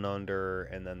Telltale went under,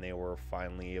 and then they were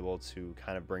finally able to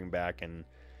kind of bring back and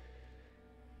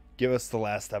give us the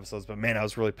last episodes. But man, I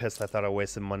was really pissed. I thought I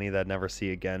wasted money that I'd never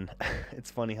see again. It's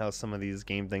funny how some of these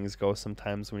game things go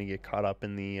sometimes when you get caught up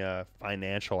in the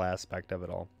financial aspect of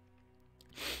it all.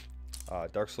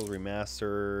 Dark Souls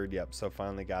Remastered. Yep, so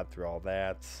finally got through all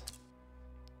that.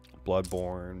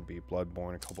 Bloodborne, beat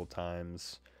Bloodborne a couple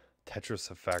times.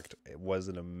 Tetris Effect, it was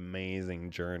an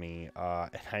amazing journey. And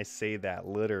I say that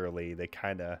literally. They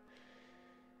kind of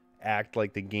act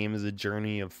like the game is a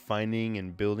journey of finding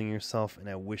and building yourself, and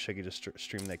I wish I could just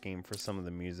stream that game for some of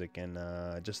the music and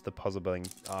just the puzzle building.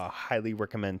 Highly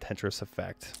recommend Tetris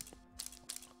Effect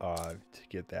to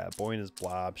get that. Boy and His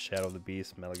Blob, Shadow of the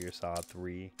Beast, Metal Gear Solid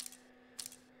 3.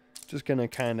 Just gonna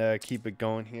kind of keep it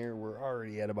going here. We're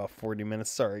already at about 40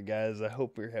 minutes. Sorry guys, I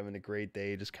hope you're having a great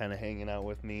day, just kind of hanging out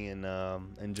with me and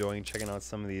enjoying checking out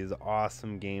some of these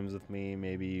awesome games with me.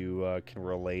 Maybe you can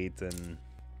relate, and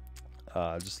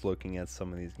just looking at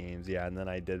some of these games. Yeah, and then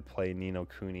I did play Ni no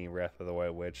Kuni Wrath of the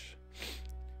White Witch.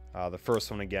 The first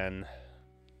one again,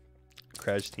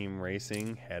 Crash Team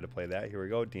Racing, had to play that. Here we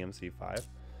go, DMC5.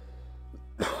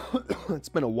 It's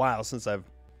been a while since I've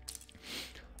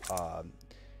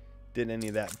did any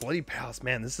of that. Bloody Palace,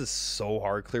 man, this is so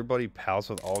hard. Clear Bloody Palace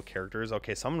with all characters.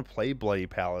 Okay, so I'm gonna play Bloody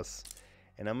Palace,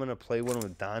 and I'm gonna play one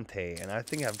with Dante, and I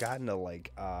think I've gotten to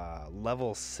like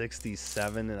level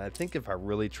 67, and I think if I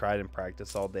really tried and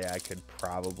practiced all day I could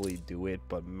probably do it,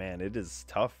 but man, it is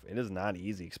tough. It is not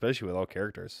easy, especially with all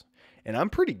characters, and I'm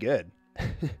pretty good.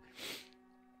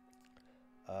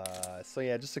 So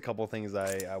yeah, just a couple things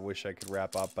I wish I could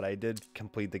wrap up, but I did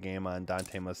complete the game on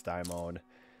Dante Must Die mode.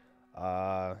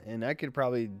 And I could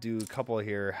probably do a couple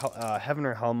here. Heaven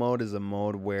or Hell mode is a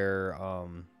mode where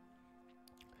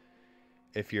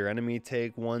if your enemy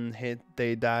take one hit,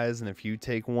 they dies, and if you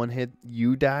take one hit,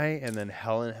 you die. And then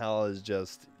Hell in Hell is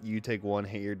just you take one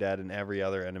hit, you're dead, and every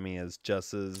other enemy is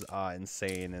just as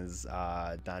insane as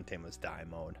Dante Must Die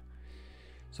mode.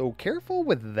 So careful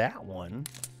with that one.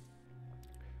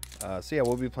 So yeah,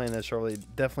 we'll be playing that shortly.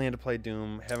 Definitely had to play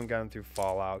Doom. Haven't gotten through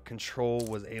Fallout. Control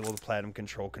was able to platinum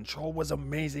Control. Control was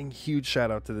amazing. Huge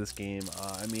shout out to this game.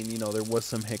 I mean, you know, there was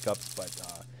some hiccups,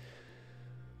 but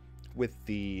with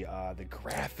the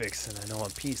graphics, and I know on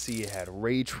PC it had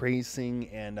ray tracing,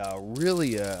 and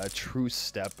really a true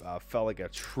step. Felt like a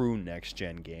true next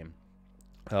gen game.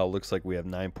 Looks like we have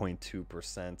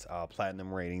 9.2%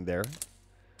 platinum rating there.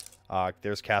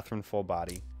 There's Catherine full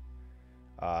body.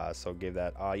 So gave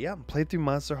that. Yeah, played through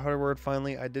Monster Hunter World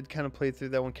finally. I did kind of play through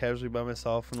that one casually by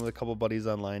myself and with a couple buddies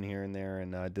online here and there,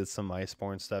 and did some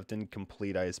Iceborne stuff. Didn't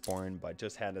complete Iceborne, but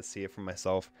just had to see it for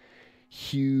myself.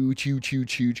 Huge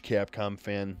Capcom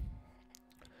fan.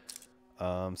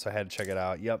 So I had to check it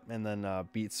out. Yep, and then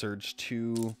beat Surge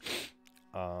 2,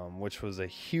 which was a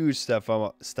huge step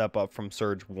up from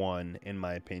Surge 1 in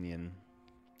my opinion.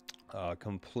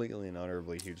 Completely and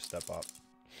utterly huge step up.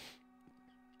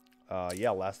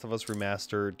 Yeah, Last of Us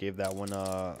Remastered, gave that one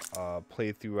a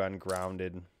playthrough on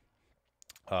Grounded.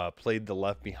 Played the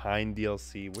Left Behind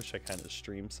DLC. Wish I kind of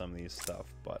streamed some of these stuff,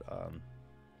 but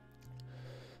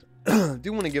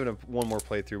do want to give it one more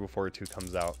playthrough before 2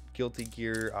 comes out. Guilty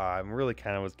Gear, I'm really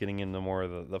kind of was getting into more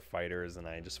of the fighters, and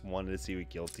I just wanted to see what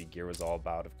Guilty Gear was all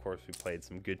about. Of course, we played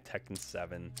some good Tekken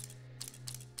 7.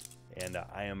 And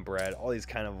I Am Bread, all these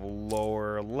kind of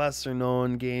lower, lesser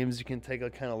known games. You can take a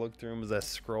kind of look through them as I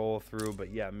scroll through.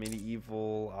 But yeah,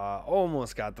 Medieval,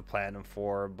 almost got the platinum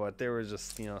for, but there was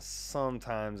just, you know,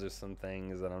 sometimes there's some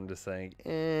things that I'm just saying,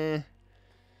 eh.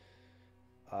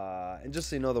 And just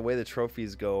so you know, the way the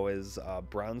trophies go is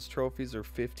bronze trophies are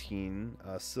 15,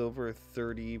 silver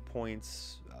 30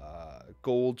 points,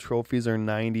 gold trophies are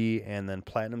 90, and then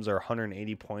platinums are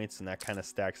 180 points, and that kind of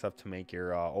stacks up to make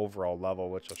your overall level,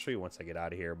 which I'll show you once I get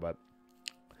out of here. But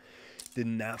did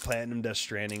not platinum Death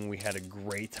Stranding. We had a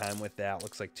great time with that.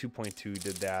 Looks like 2.2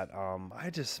 did that. I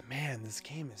just, man, this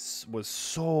game was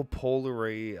so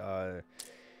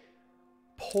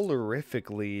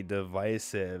polarifically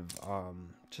divisive,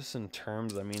 just in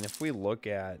terms, I mean, if we look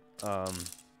at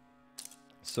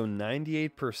so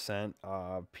 98%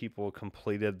 people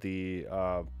completed the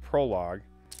prologue,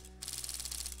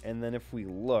 and then if we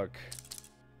look,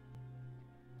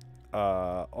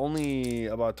 only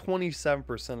about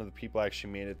 27% of the people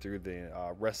actually made it through the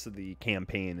rest of the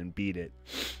campaign and beat it.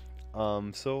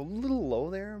 So a little low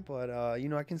there, but you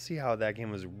know, I can see how that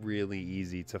game was really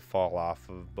easy to fall off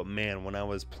of. But man, when I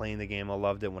was playing the game, I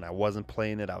loved it. When I wasn't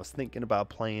playing it, I was thinking about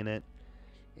playing it.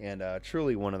 And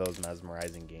truly one of those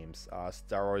mesmerizing games.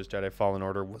 Star Wars Jedi Fallen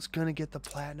Order was gonna get the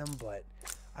platinum, but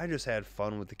I just had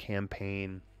fun with the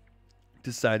campaign.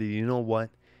 Decided, you know what,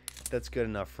 that's good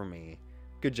enough for me.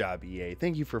 Good job, EA.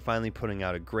 Thank you for finally putting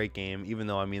out a great game, even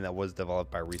though, I mean, that was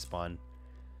developed by Respawn.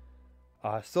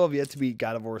 Still have yet to beat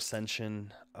God of War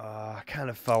Ascension.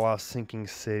 Kind of fell off Sinking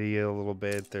City a little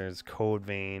bit. There's Code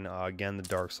Vein. Again, the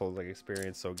Dark Souls-like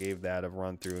experience, so gave that a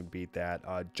run through and beat that.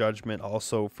 Judgment,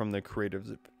 also from the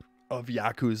creators of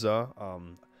Yakuza.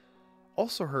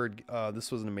 Also heard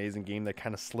this was an amazing game that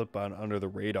kind of slipped on under the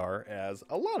radar, as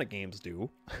a lot of games do.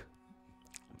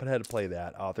 But I had to play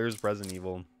that. There's Resident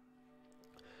Evil.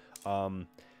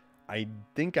 I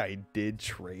think I did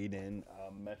trade in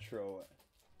Metro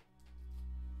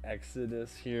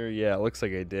Exodus here. Yeah, it looks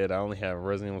like I did. I only have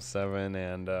Resident Evil 7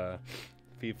 and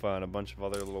FIFA and a bunch of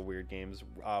other little weird games.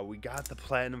 We got the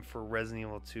platinum for Resident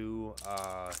Evil 2.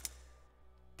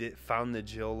 Found the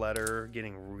Jill letter.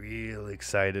 Getting really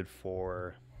excited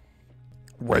for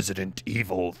Resident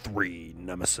Evil 3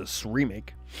 Nemesis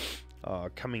Remake.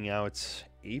 Coming out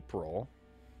April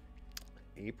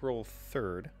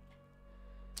 3rd.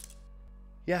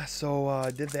 Yeah, so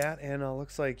did that, and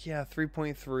looks like, yeah,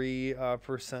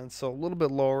 3.3%, so a little bit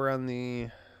lower on the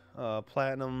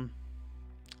platinum.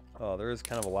 There is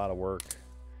kind of a lot of work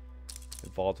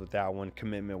involved with that one,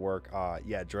 commitment work.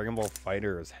 Yeah, Dragon Ball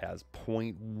FighterZ has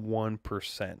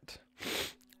 0.1%,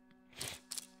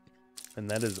 and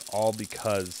that is all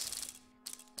because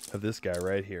of this guy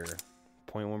right here.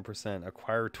 0.1%.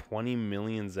 Acquire 20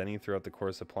 million zenny throughout the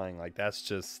course of playing. Like, that's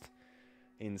just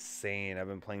insane. I've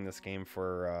been playing this game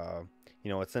for, you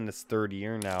know, it's in its 3rd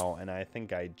year now, and I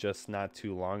think I just not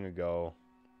too long ago,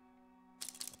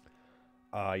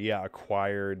 yeah,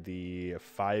 acquired the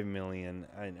 5 million.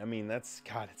 I mean, that's,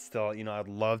 God, it's still, you know, I'd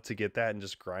love to get that and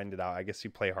just grind it out. I guess you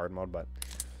play hard mode, but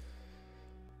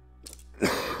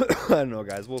I don't know,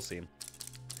 guys. We'll see.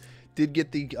 Did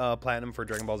get the platinum for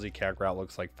Dragon Ball Z Kakarot.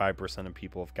 Looks like 5% of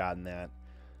people have gotten that.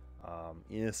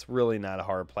 It's really not a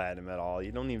hard platinum at all.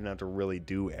 You don't even have to really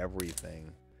do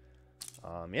everything.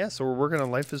 Yeah, so we're working on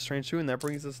Life is Strange 2, and that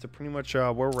brings us to pretty much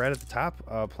where we're at the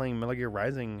top, playing Metal Gear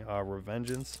Rising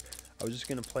Revengeance. I was just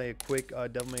going to play a quick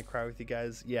Devil May Cry with you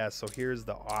guys. Yeah, so here's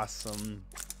the awesome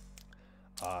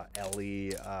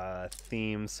Ellie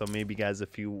theme. So maybe, guys,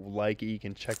 if you like it, you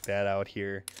can check that out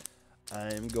here.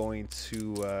 I'm going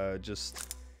to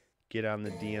just get on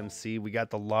the DMC. We got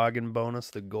the login bonus,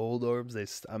 the gold orbs.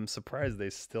 I'm surprised they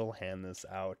still hand this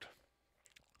out.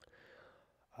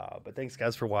 But thanks,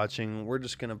 guys, for watching. We're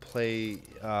just going to play,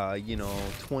 you know,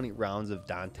 20 rounds of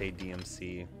Dante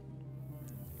DMC.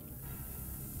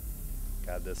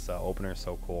 God, this opener is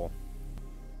so cool.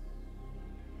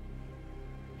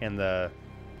 And the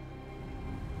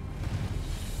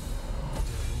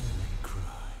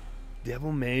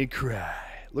Devil May Cry.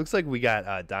 Looks like we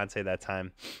got Dante that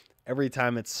time. Every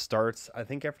time it starts, I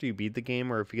think after you beat the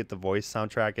game, or if you get the voice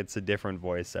soundtrack, it's a different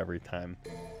voice every time.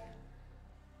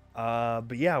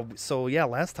 But yeah, so yeah,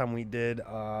 last time we did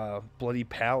Bloody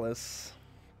Palace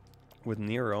with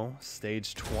Nero,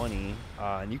 stage 20,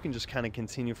 and you can just kind of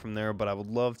continue from there, but I would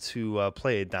love to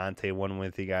play a Dante one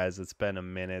with you guys. It's been a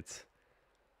minute.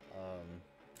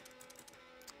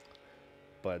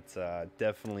 But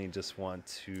definitely just want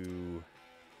to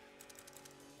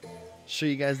show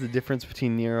you guys the difference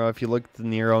between Nero. If you look at the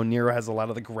Nero has a lot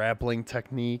of the grappling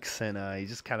techniques, and he's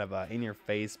just kind of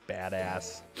in-your-face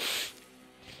badass.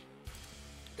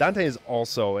 Dante is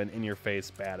also an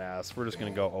in-your-face badass. We're just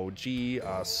going to go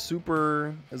OG.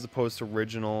 Super, as opposed to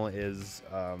original, is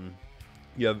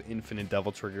you have infinite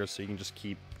devil triggers, so you can just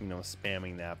keep, you know,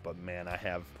 spamming that. But, man, I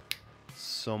have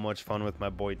so much fun with my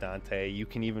boy Dante. You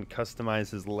can even customize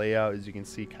his layout, as you can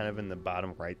see kind of in the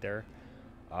bottom right there.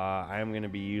 I am going to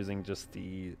be using just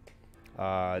the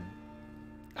I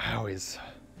always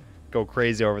go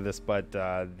crazy over this, but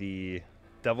the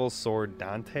Devil's Sword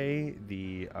Dante,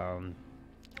 the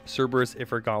Cerberus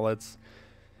Ifrit Gauntlets,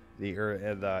 the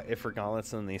Ifrit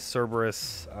Gauntlets, and the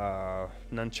Cerberus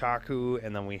Nunchaku,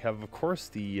 and then we have, of course,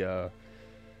 the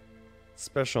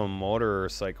special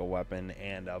motorcycle weapon.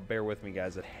 And bear with me,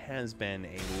 guys, it has been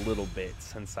a little bit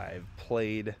since I've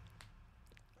played.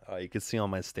 You can see all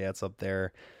my stats up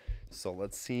there, so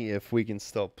let's see if we can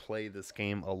still play this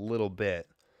game a little bit.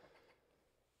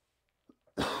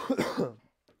 After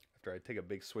I take a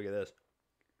big swig of this,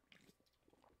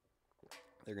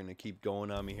 they're gonna keep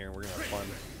going on me here, and we're gonna have fun.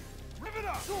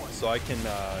 So I can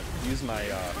use my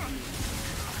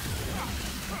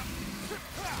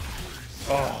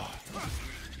oh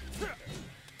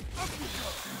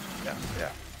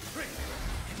yeah.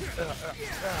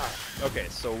 Okay,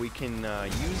 so we can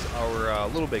use our a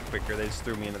little bit quicker. They just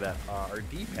threw me into that. Our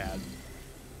D-pad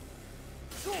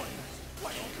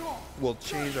will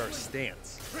change our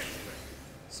stance.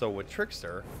 So with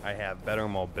Trickster, I have better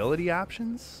mobility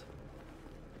options.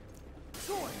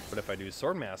 But if I do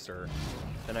Swordmaster,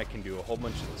 then I can do a whole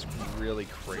bunch of this really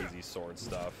crazy sword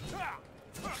stuff.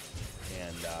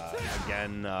 And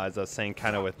again, as I was saying,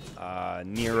 kind of with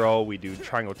Nero, we do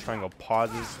triangle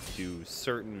pauses to do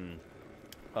certain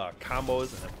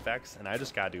combos and effects, and I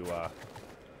just got to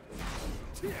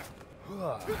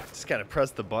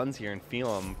press the buttons here and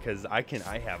feel them, because I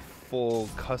have full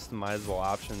customizable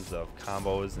options of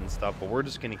combos and stuff. But we're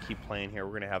just gonna keep playing here.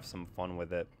 We're gonna have some fun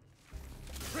with it.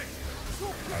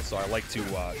 So I like to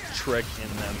trick in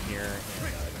them here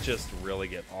and just really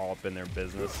get all up in their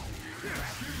business.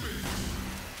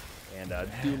 And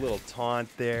do a little taunt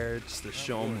there just to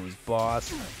show him who's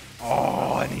boss.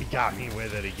 Oh, and he got me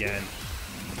with it again.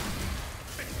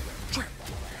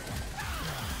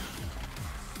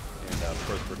 And of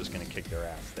course, we're just going to kick their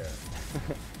ass there.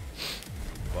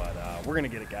 But we're going to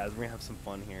get it, guys. We're going to have some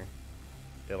fun here.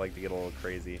 They like to get a little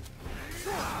crazy.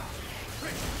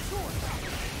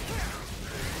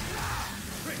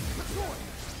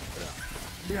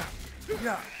 Yeah.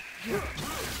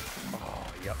 Oh,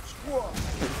 yep.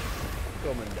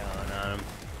 Coming down on him.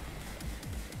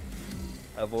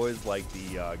 I've always liked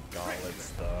the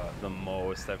gauntlets the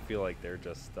most. I feel like they're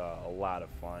just a lot of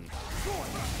fun.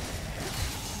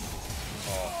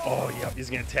 Oh, yep. He's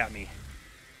gonna tap me.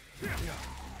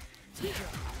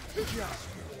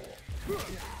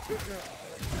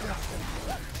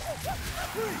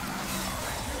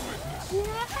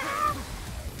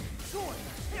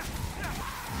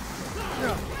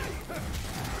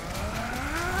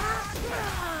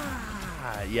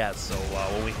 Yeah, so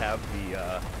when we have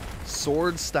the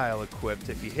sword style equipped,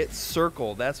 if you hit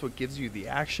circle, that's what gives you the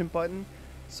action button.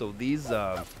 So these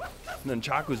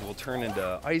nunchakus will turn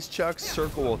into ice chucks,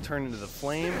 circle will turn into the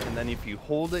flame, and then if you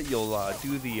hold it, you'll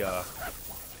do the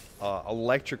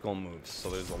electrical moves. So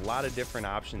there's a lot of different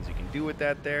options you can do with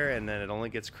that there, and then it only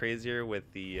gets crazier with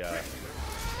the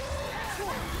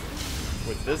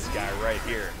with this guy right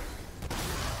here.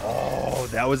 Oh,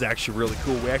 that was actually really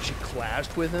cool. We actually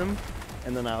clashed with him,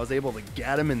 and then I was able to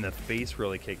get him in the face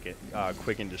really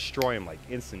quick and destroy him like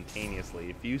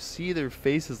instantaneously. If you see their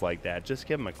faces like that, just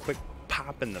give them a quick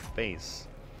pop in the face,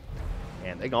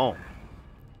 and they gone.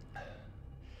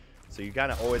 So you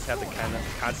gotta always have to kind of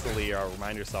constantly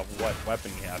remind yourself what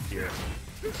weapon you have here.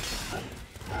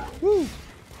 Woo!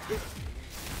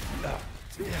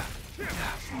 Yeah.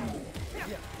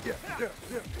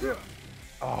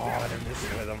 Oh, they're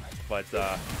missing with him, but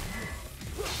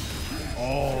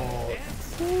oh.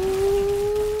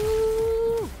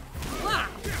 Woo!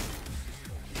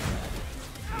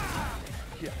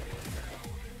 Yeah.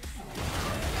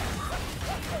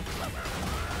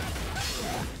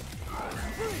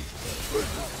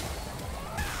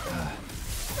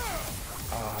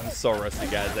 Oh, I'm so rusty,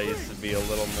 guys. I used to be a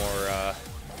little more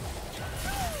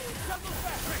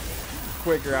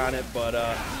quicker on it, but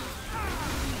a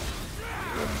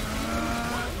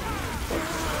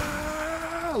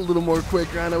little more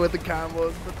quicker on it with the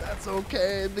combos, but that's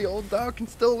okay. The old dog can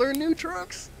still learn new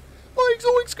tricks. Like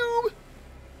Zoink Scoob.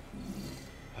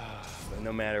 But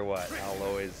no matter what, I'll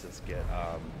always just get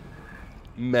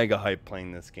mega hype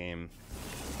playing this game.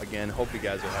 Again, hope you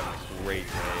guys are having a great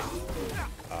day.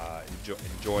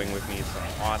 Enjoying with me some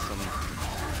awesome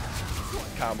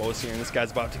combos here, and this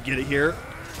guy's about to get it here.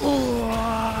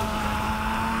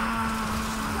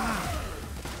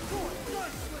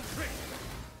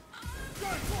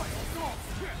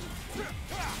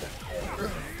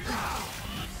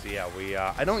 So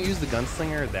yeah, I don't use the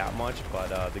gunslinger that much, but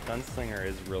the gunslinger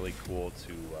is really cool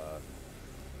to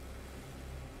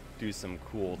do some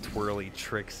cool twirly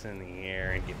tricks in the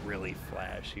air and get really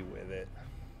flashy with it.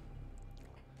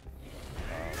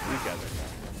 These guys are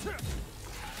fun.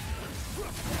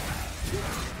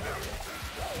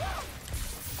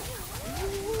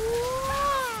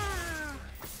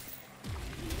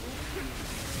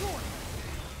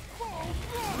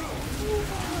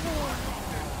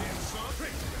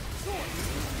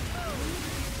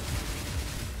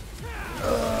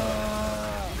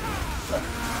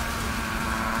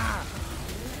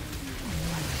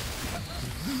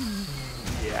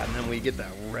 Yeah, and then we get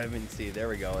that revency. There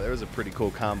we go. There was a pretty cool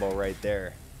combo right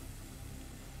there.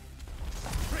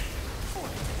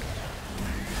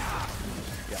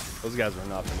 Yeah, those guys were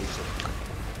nothing. We should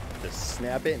just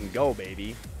snap it and go,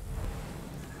 baby.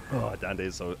 Oh,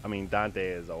 Dante's so. I mean, Dante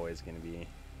is always going to be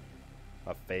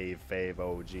a fave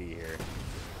OG here.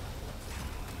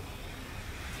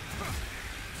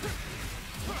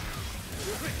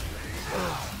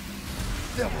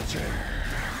 Double chair.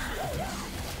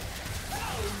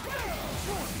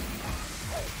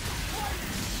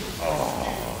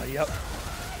 Oh, yep.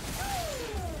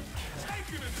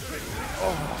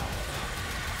 Oh.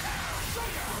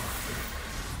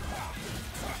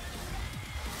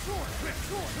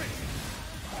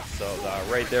 So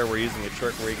right there, we're using a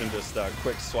trick where you can just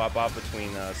quick swap out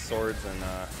between swords and.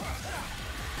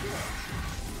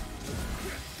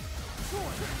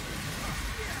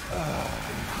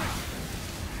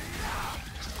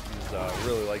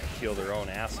 Really like to heal their own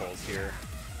assholes here.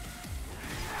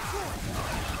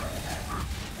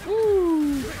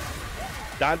 Woo!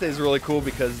 Dante's really cool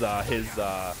because his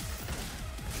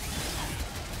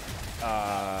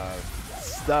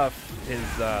stuff is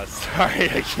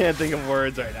sorry, I can't think of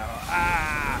words right now.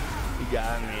 He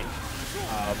got me.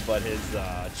 But his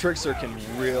trickster can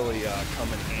really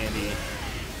come in handy.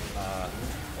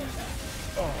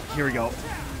 Oh, here we go.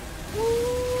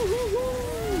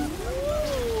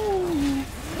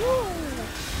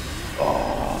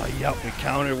 Oh, yep, we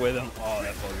countered with him. Oh,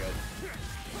 that felt good.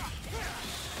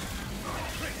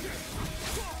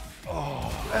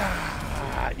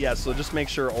 Oh, yeah, so just make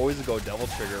sure always to go double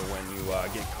trigger when you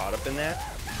get caught up in that.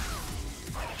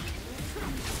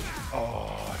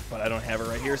 Oh, but I don't have it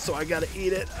right here, so I gotta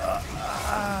eat it.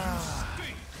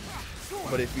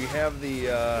 But if you have the,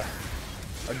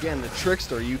 again, the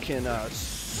trickster, you can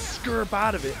scurp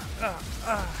out of it.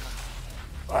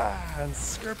 And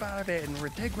scurp out of it and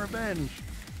take revenge.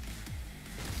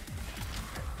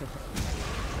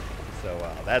 So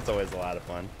that's always a lot of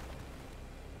fun.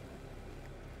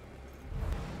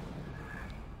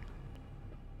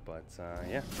 But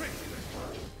yeah,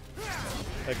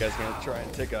 that guy's gonna try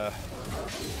and take a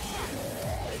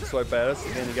swipe at us.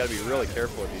 Again, you gotta be really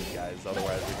careful with these guys,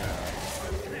 otherwise they're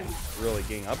gonna really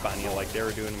gang up on you like they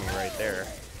were doing to me right there.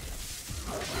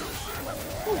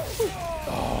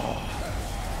 Oh.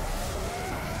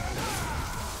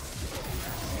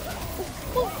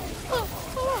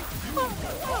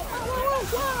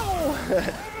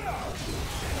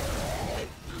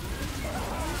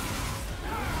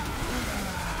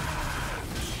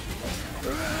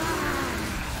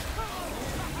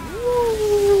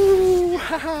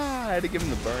 I had to give him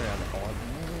the burn on the one.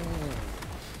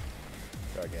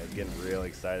 Sorry guys, getting real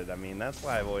excited. I mean, that's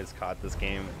why I've always caught this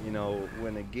game. You know,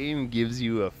 when a game gives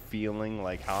you a feeling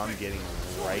like how I'm getting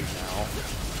right now,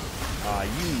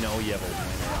 you know you have a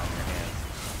winner on your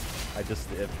hands. I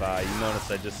just, if you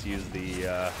notice, I just used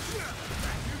the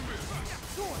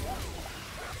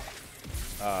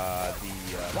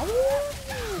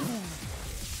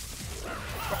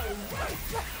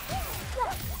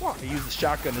I use the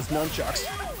shotgun as nunchucks.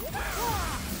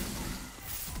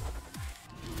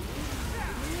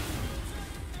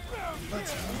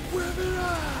 Let's whip it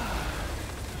up!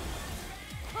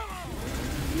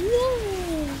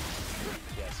 Woo!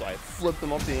 Yeah, so I flipped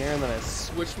him up the air and then I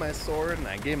switched my sword and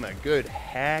I gave him a good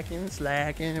hacking,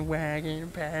 slacking, wagging,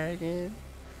 packing.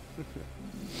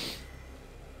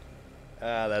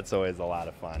 That's always a lot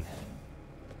of fun.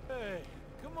 Hey,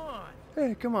 come on.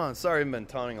 Hey, come on. Sorry I've been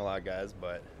taunting a lot, guys,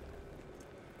 but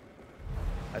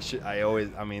I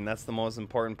mean, that's the most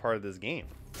important part of this game.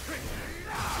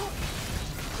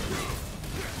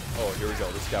 Oh, here we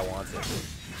go. This guy wants it.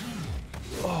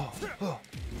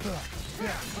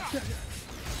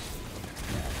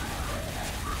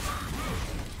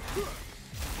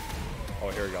 Oh,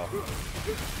 here we go.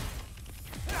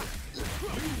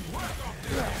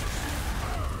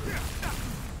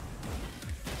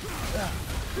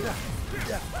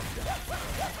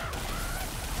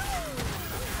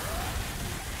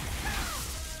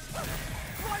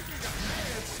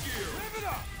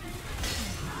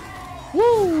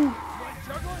 Woo!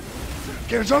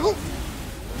 Get a juggle?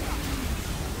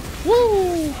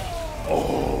 Woo!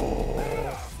 Oh!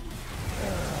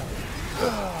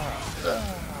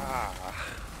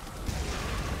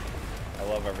 I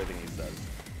love everything he says.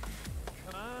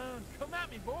 Come at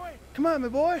me, boy. Come on, my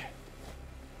boy.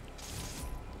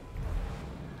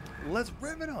 Let's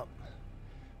rip it up.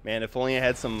 Man, if only I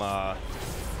had some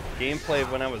gameplay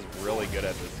when I was really good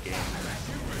at this game.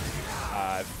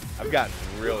 I've gotten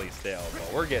really stale,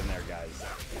 but we're getting there, guys.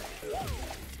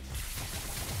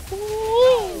 Woo!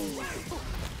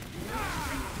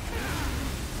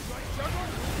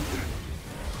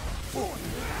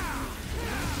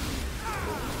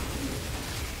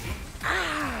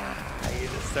 You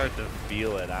just start to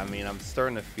feel it. I mean, I'm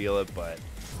starting to feel it, but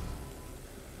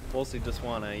mostly just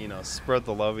want to, you know, spread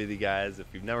the love with you guys. If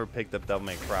you've never picked up Devil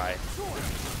May Cry,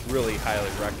 really highly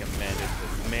recommend it.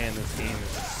 Because, man, this game is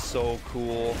so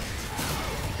cool.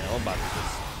 And I'm about to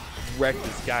just wreck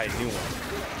this guy a new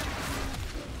one.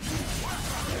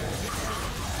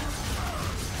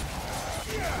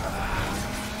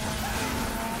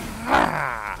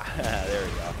 There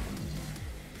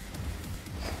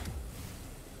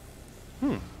we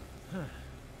go.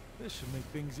 This should make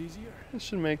things easier. This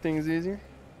should make things easier.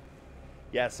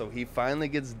 Yeah, so he finally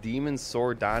gets Demon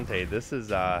Sword Dante. This is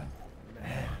Man,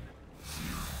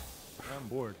 I'm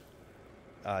bored.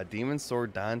 Demon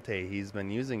Sword Dante. He's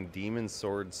been using Demon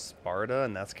Sword Sparta,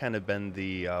 and that's kind of been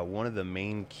the one of the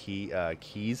main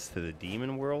keys to the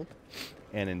demon world.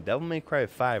 And in Devil May Cry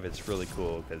 5, it's really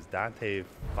cool because Dante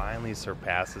finally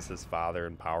surpasses his father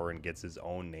in power and gets his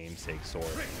own namesake sword.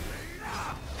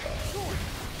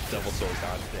 Devil Sword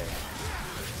Dante.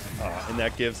 And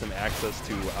that gives him access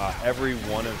to every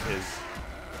one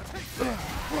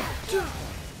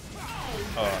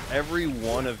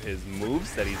of his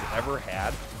moves that he's ever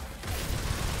had.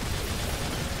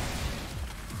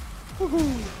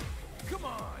 Woohoo! Come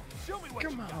on, show me what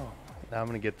you got. Now I'm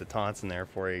gonna get the taunts in there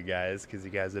for you guys because you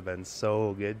guys have been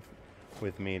so good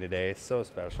with me today. So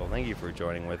special. Thank you for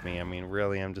joining with me. I mean,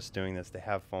 really, I'm just doing this to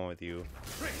have fun with you.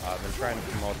 I've been trying to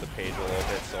promote the page a little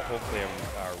bit, so hopefully I'm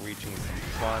reaching some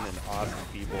fun and awesome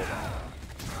people that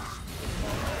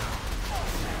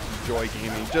enjoy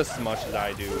gaming just as much as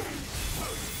I do.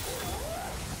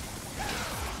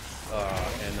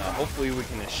 And hopefully we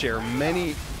can share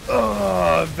many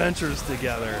adventures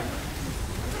together.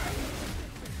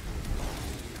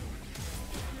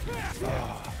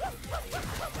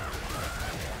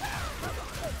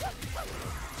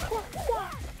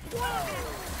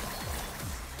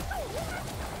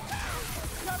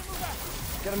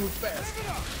 Gotta move fast.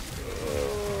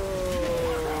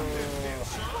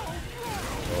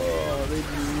 Oh, they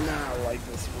do not like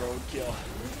this roadkill.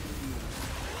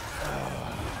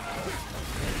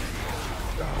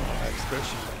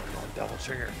 Especially when you're double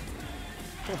trigger.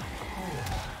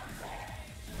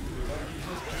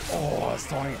 Oh, I was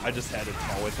throwing. I just had to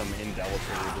tow with them in double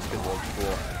trigger just because it looked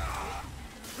cool.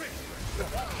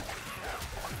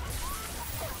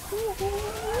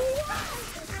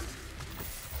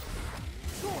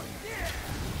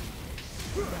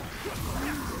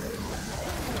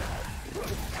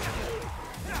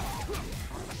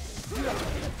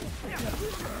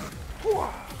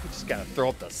 We just gotta throw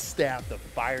up the staff, the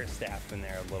fire staff in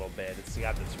there a little bit. It's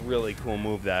got this really cool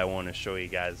move that I want to show you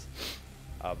guys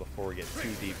before we get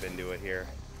too deep into it here.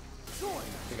 I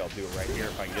think I'll do it right here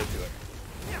if I can get to it.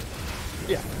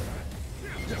 Yeah.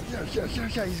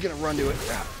 Yeah, he's gonna run to it.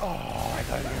 Yeah. Oh, I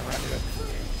thought he was gonna run to it.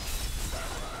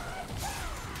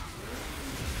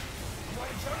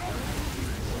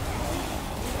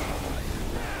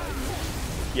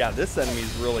 Yeah, this enemy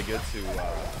is really good to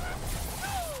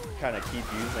kind of keep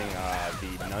using the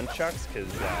nunchucks because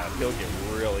he'll get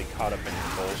really caught up in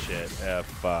your bullshit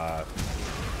if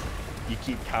you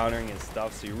keep countering his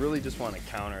stuff. So you really just want to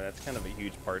counter. That's kind of a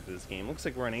huge part to this game. Looks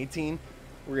like we're on 18.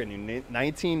 We're going to do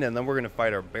 19, and then we're going to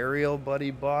fight our burial buddy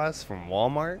boss from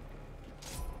Walmart.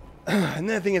 And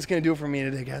then I think it's going to do it for me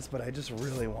today, guys. But I just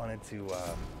really wanted to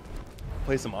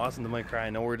play some Awesome to My Cry. I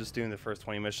know we're just doing the first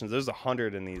 20 missions. There's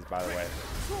 100 in these, by the way.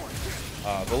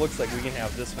 But it looks like we can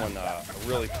have this one a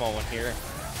really fun one here.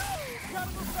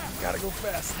 Gotta go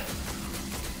fast.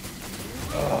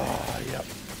 Oh, yep.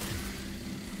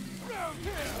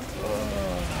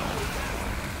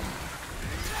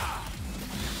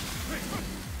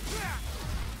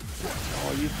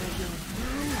 Oh, you think you're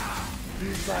through?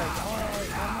 He's like,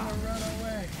 alright, I'm gonna run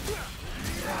away.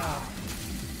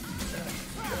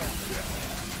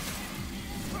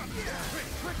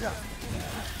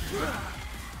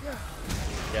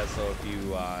 Yeah, so if you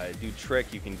do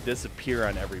trick, you can disappear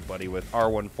on everybody with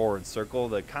R1 forward circle.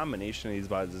 The combination of these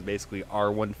buttons is basically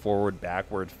R1 forward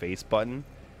backward face button.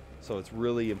 So it's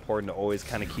really important to always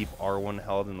kind of keep R1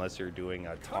 held unless you're doing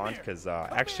a taunt, because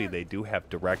actually they do have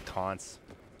direct taunts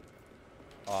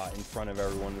in front of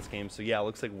everyone in this game. So yeah, it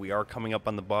looks like we are coming up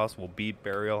on the boss. We'll beat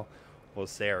Burial. We'll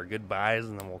say our goodbyes,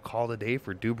 and then we'll call it a day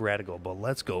for DoobRadical. But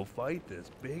let's go fight this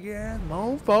big-ass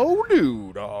mofo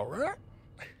dude, all right?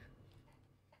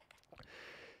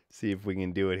 See if we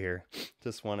can do it here.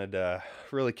 Just wanted to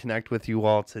really connect with you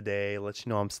all today. Let you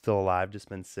know I'm still alive. Just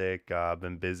been sick.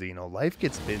 Been busy. You know, life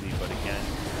gets busy, but again,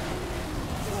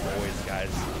 always, guys,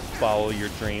 follow your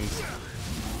dreams.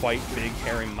 Fight big,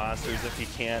 hairy monsters if you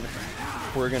can.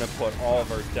 We're going to put all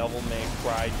of our Devil May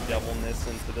Cry devilness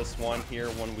into this one here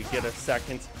when we get a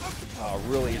second.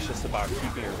 Really, it's just about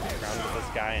keeping your ground with this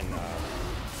guy and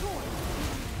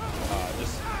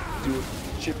just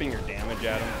chipping your damage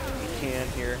at him if you can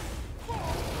here.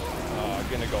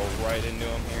 Gonna go right into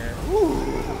him here. Ooh.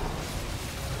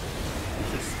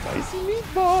 It's a spicy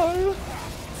meatball.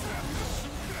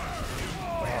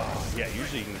 Yeah,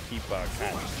 usually you can keep kind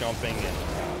of just jumping, and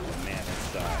man,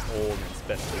 it's old and it's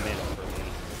been a minute for me.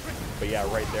 But yeah,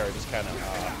 right there, I just kind of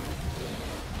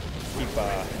keep.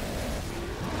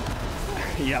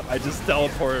 Yep, I just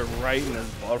teleported right in his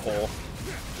butthole.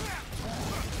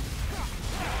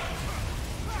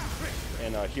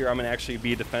 And here I'm going to actually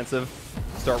be defensive,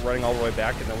 start running all the way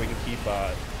back, and then we can keep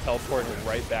teleporting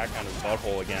right back on his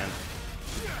butthole again.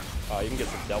 You can get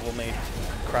some Devil May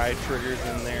Cry triggers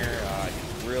in there.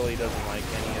 He really doesn't like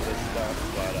any of this stuff,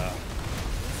 but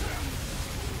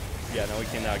yeah, now we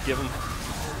can give him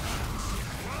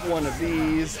one of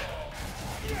these.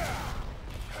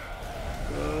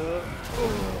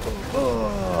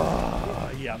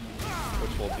 Yep,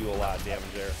 which will do a lot of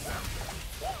damage there.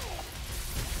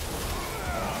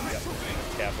 Yep,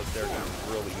 Kappa's there because he's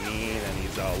really mean, and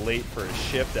he's late for his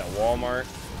shift at Walmart.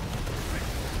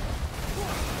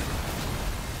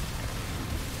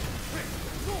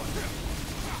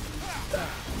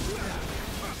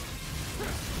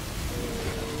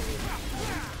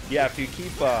 Yeah, if you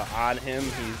keep on him,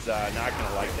 he's not going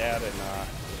to like that, and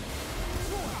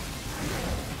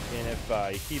if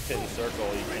you keep hitting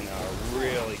circle, you can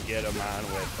really get him on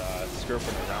with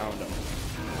skirping around him.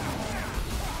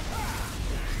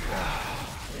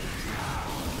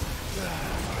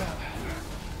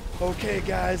 Okay,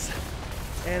 guys,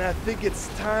 and I think it's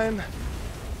time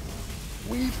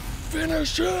we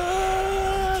finish it.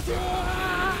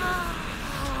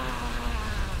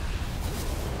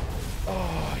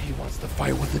 Oh, he wants to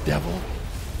fight with the devil.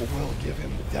 We'll give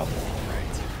him the devil, all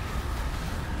right.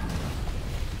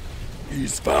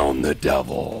 He's found the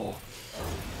devil.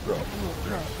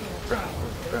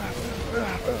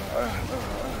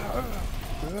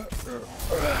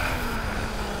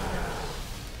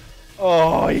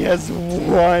 Oh, he has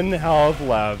 1 health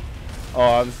left.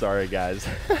 Oh, I'm sorry, guys.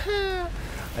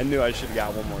 I knew I should have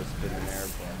got one more spin in there,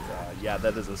 but yeah,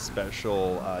 that is a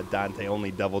special Dante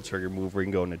only devil trigger move where you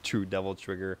can go into true devil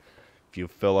trigger if you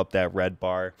fill up that red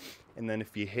bar. And then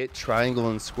if you hit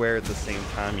triangle and square at the same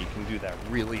time, you can do that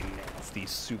really nasty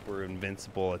super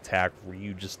invincible attack where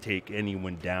you just take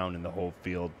anyone down in the whole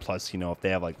field. Plus, you know, if they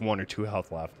have like 1 or 2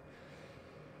 health left.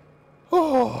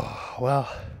 Oh, well,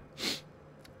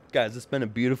 guys, it's been a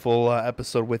beautiful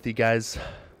episode with you guys.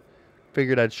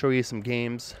 Figured I'd show you some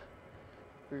games.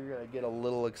 Figured I'd get a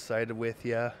little excited with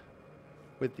you,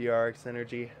 with the RX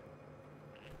energy.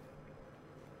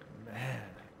 Man,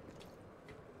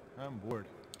 I'm bored.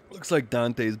 Looks like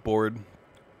Dante's bored.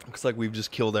 Looks like we've just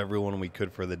killed everyone we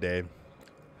could for the day.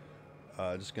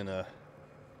 Just gonna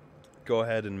go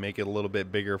ahead and make it a little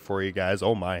bit bigger for you guys.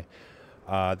 Oh my.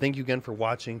 Thank you again for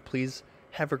watching. Please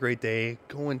have a great day.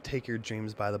 Go and take your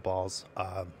dreams by the balls.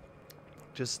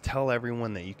 Just tell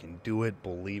everyone that you can do it.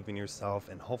 Believe in yourself,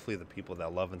 and hopefully the people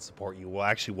that love and support you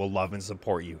will love and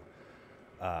support you.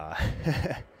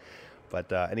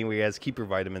 But anyway, guys, keep your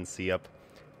vitamin C up.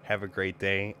 Have a great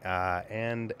day.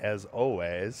 And as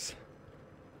always,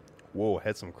 whoa,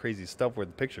 had some crazy stuff with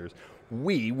the pictures.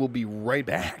 We will be right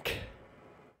back.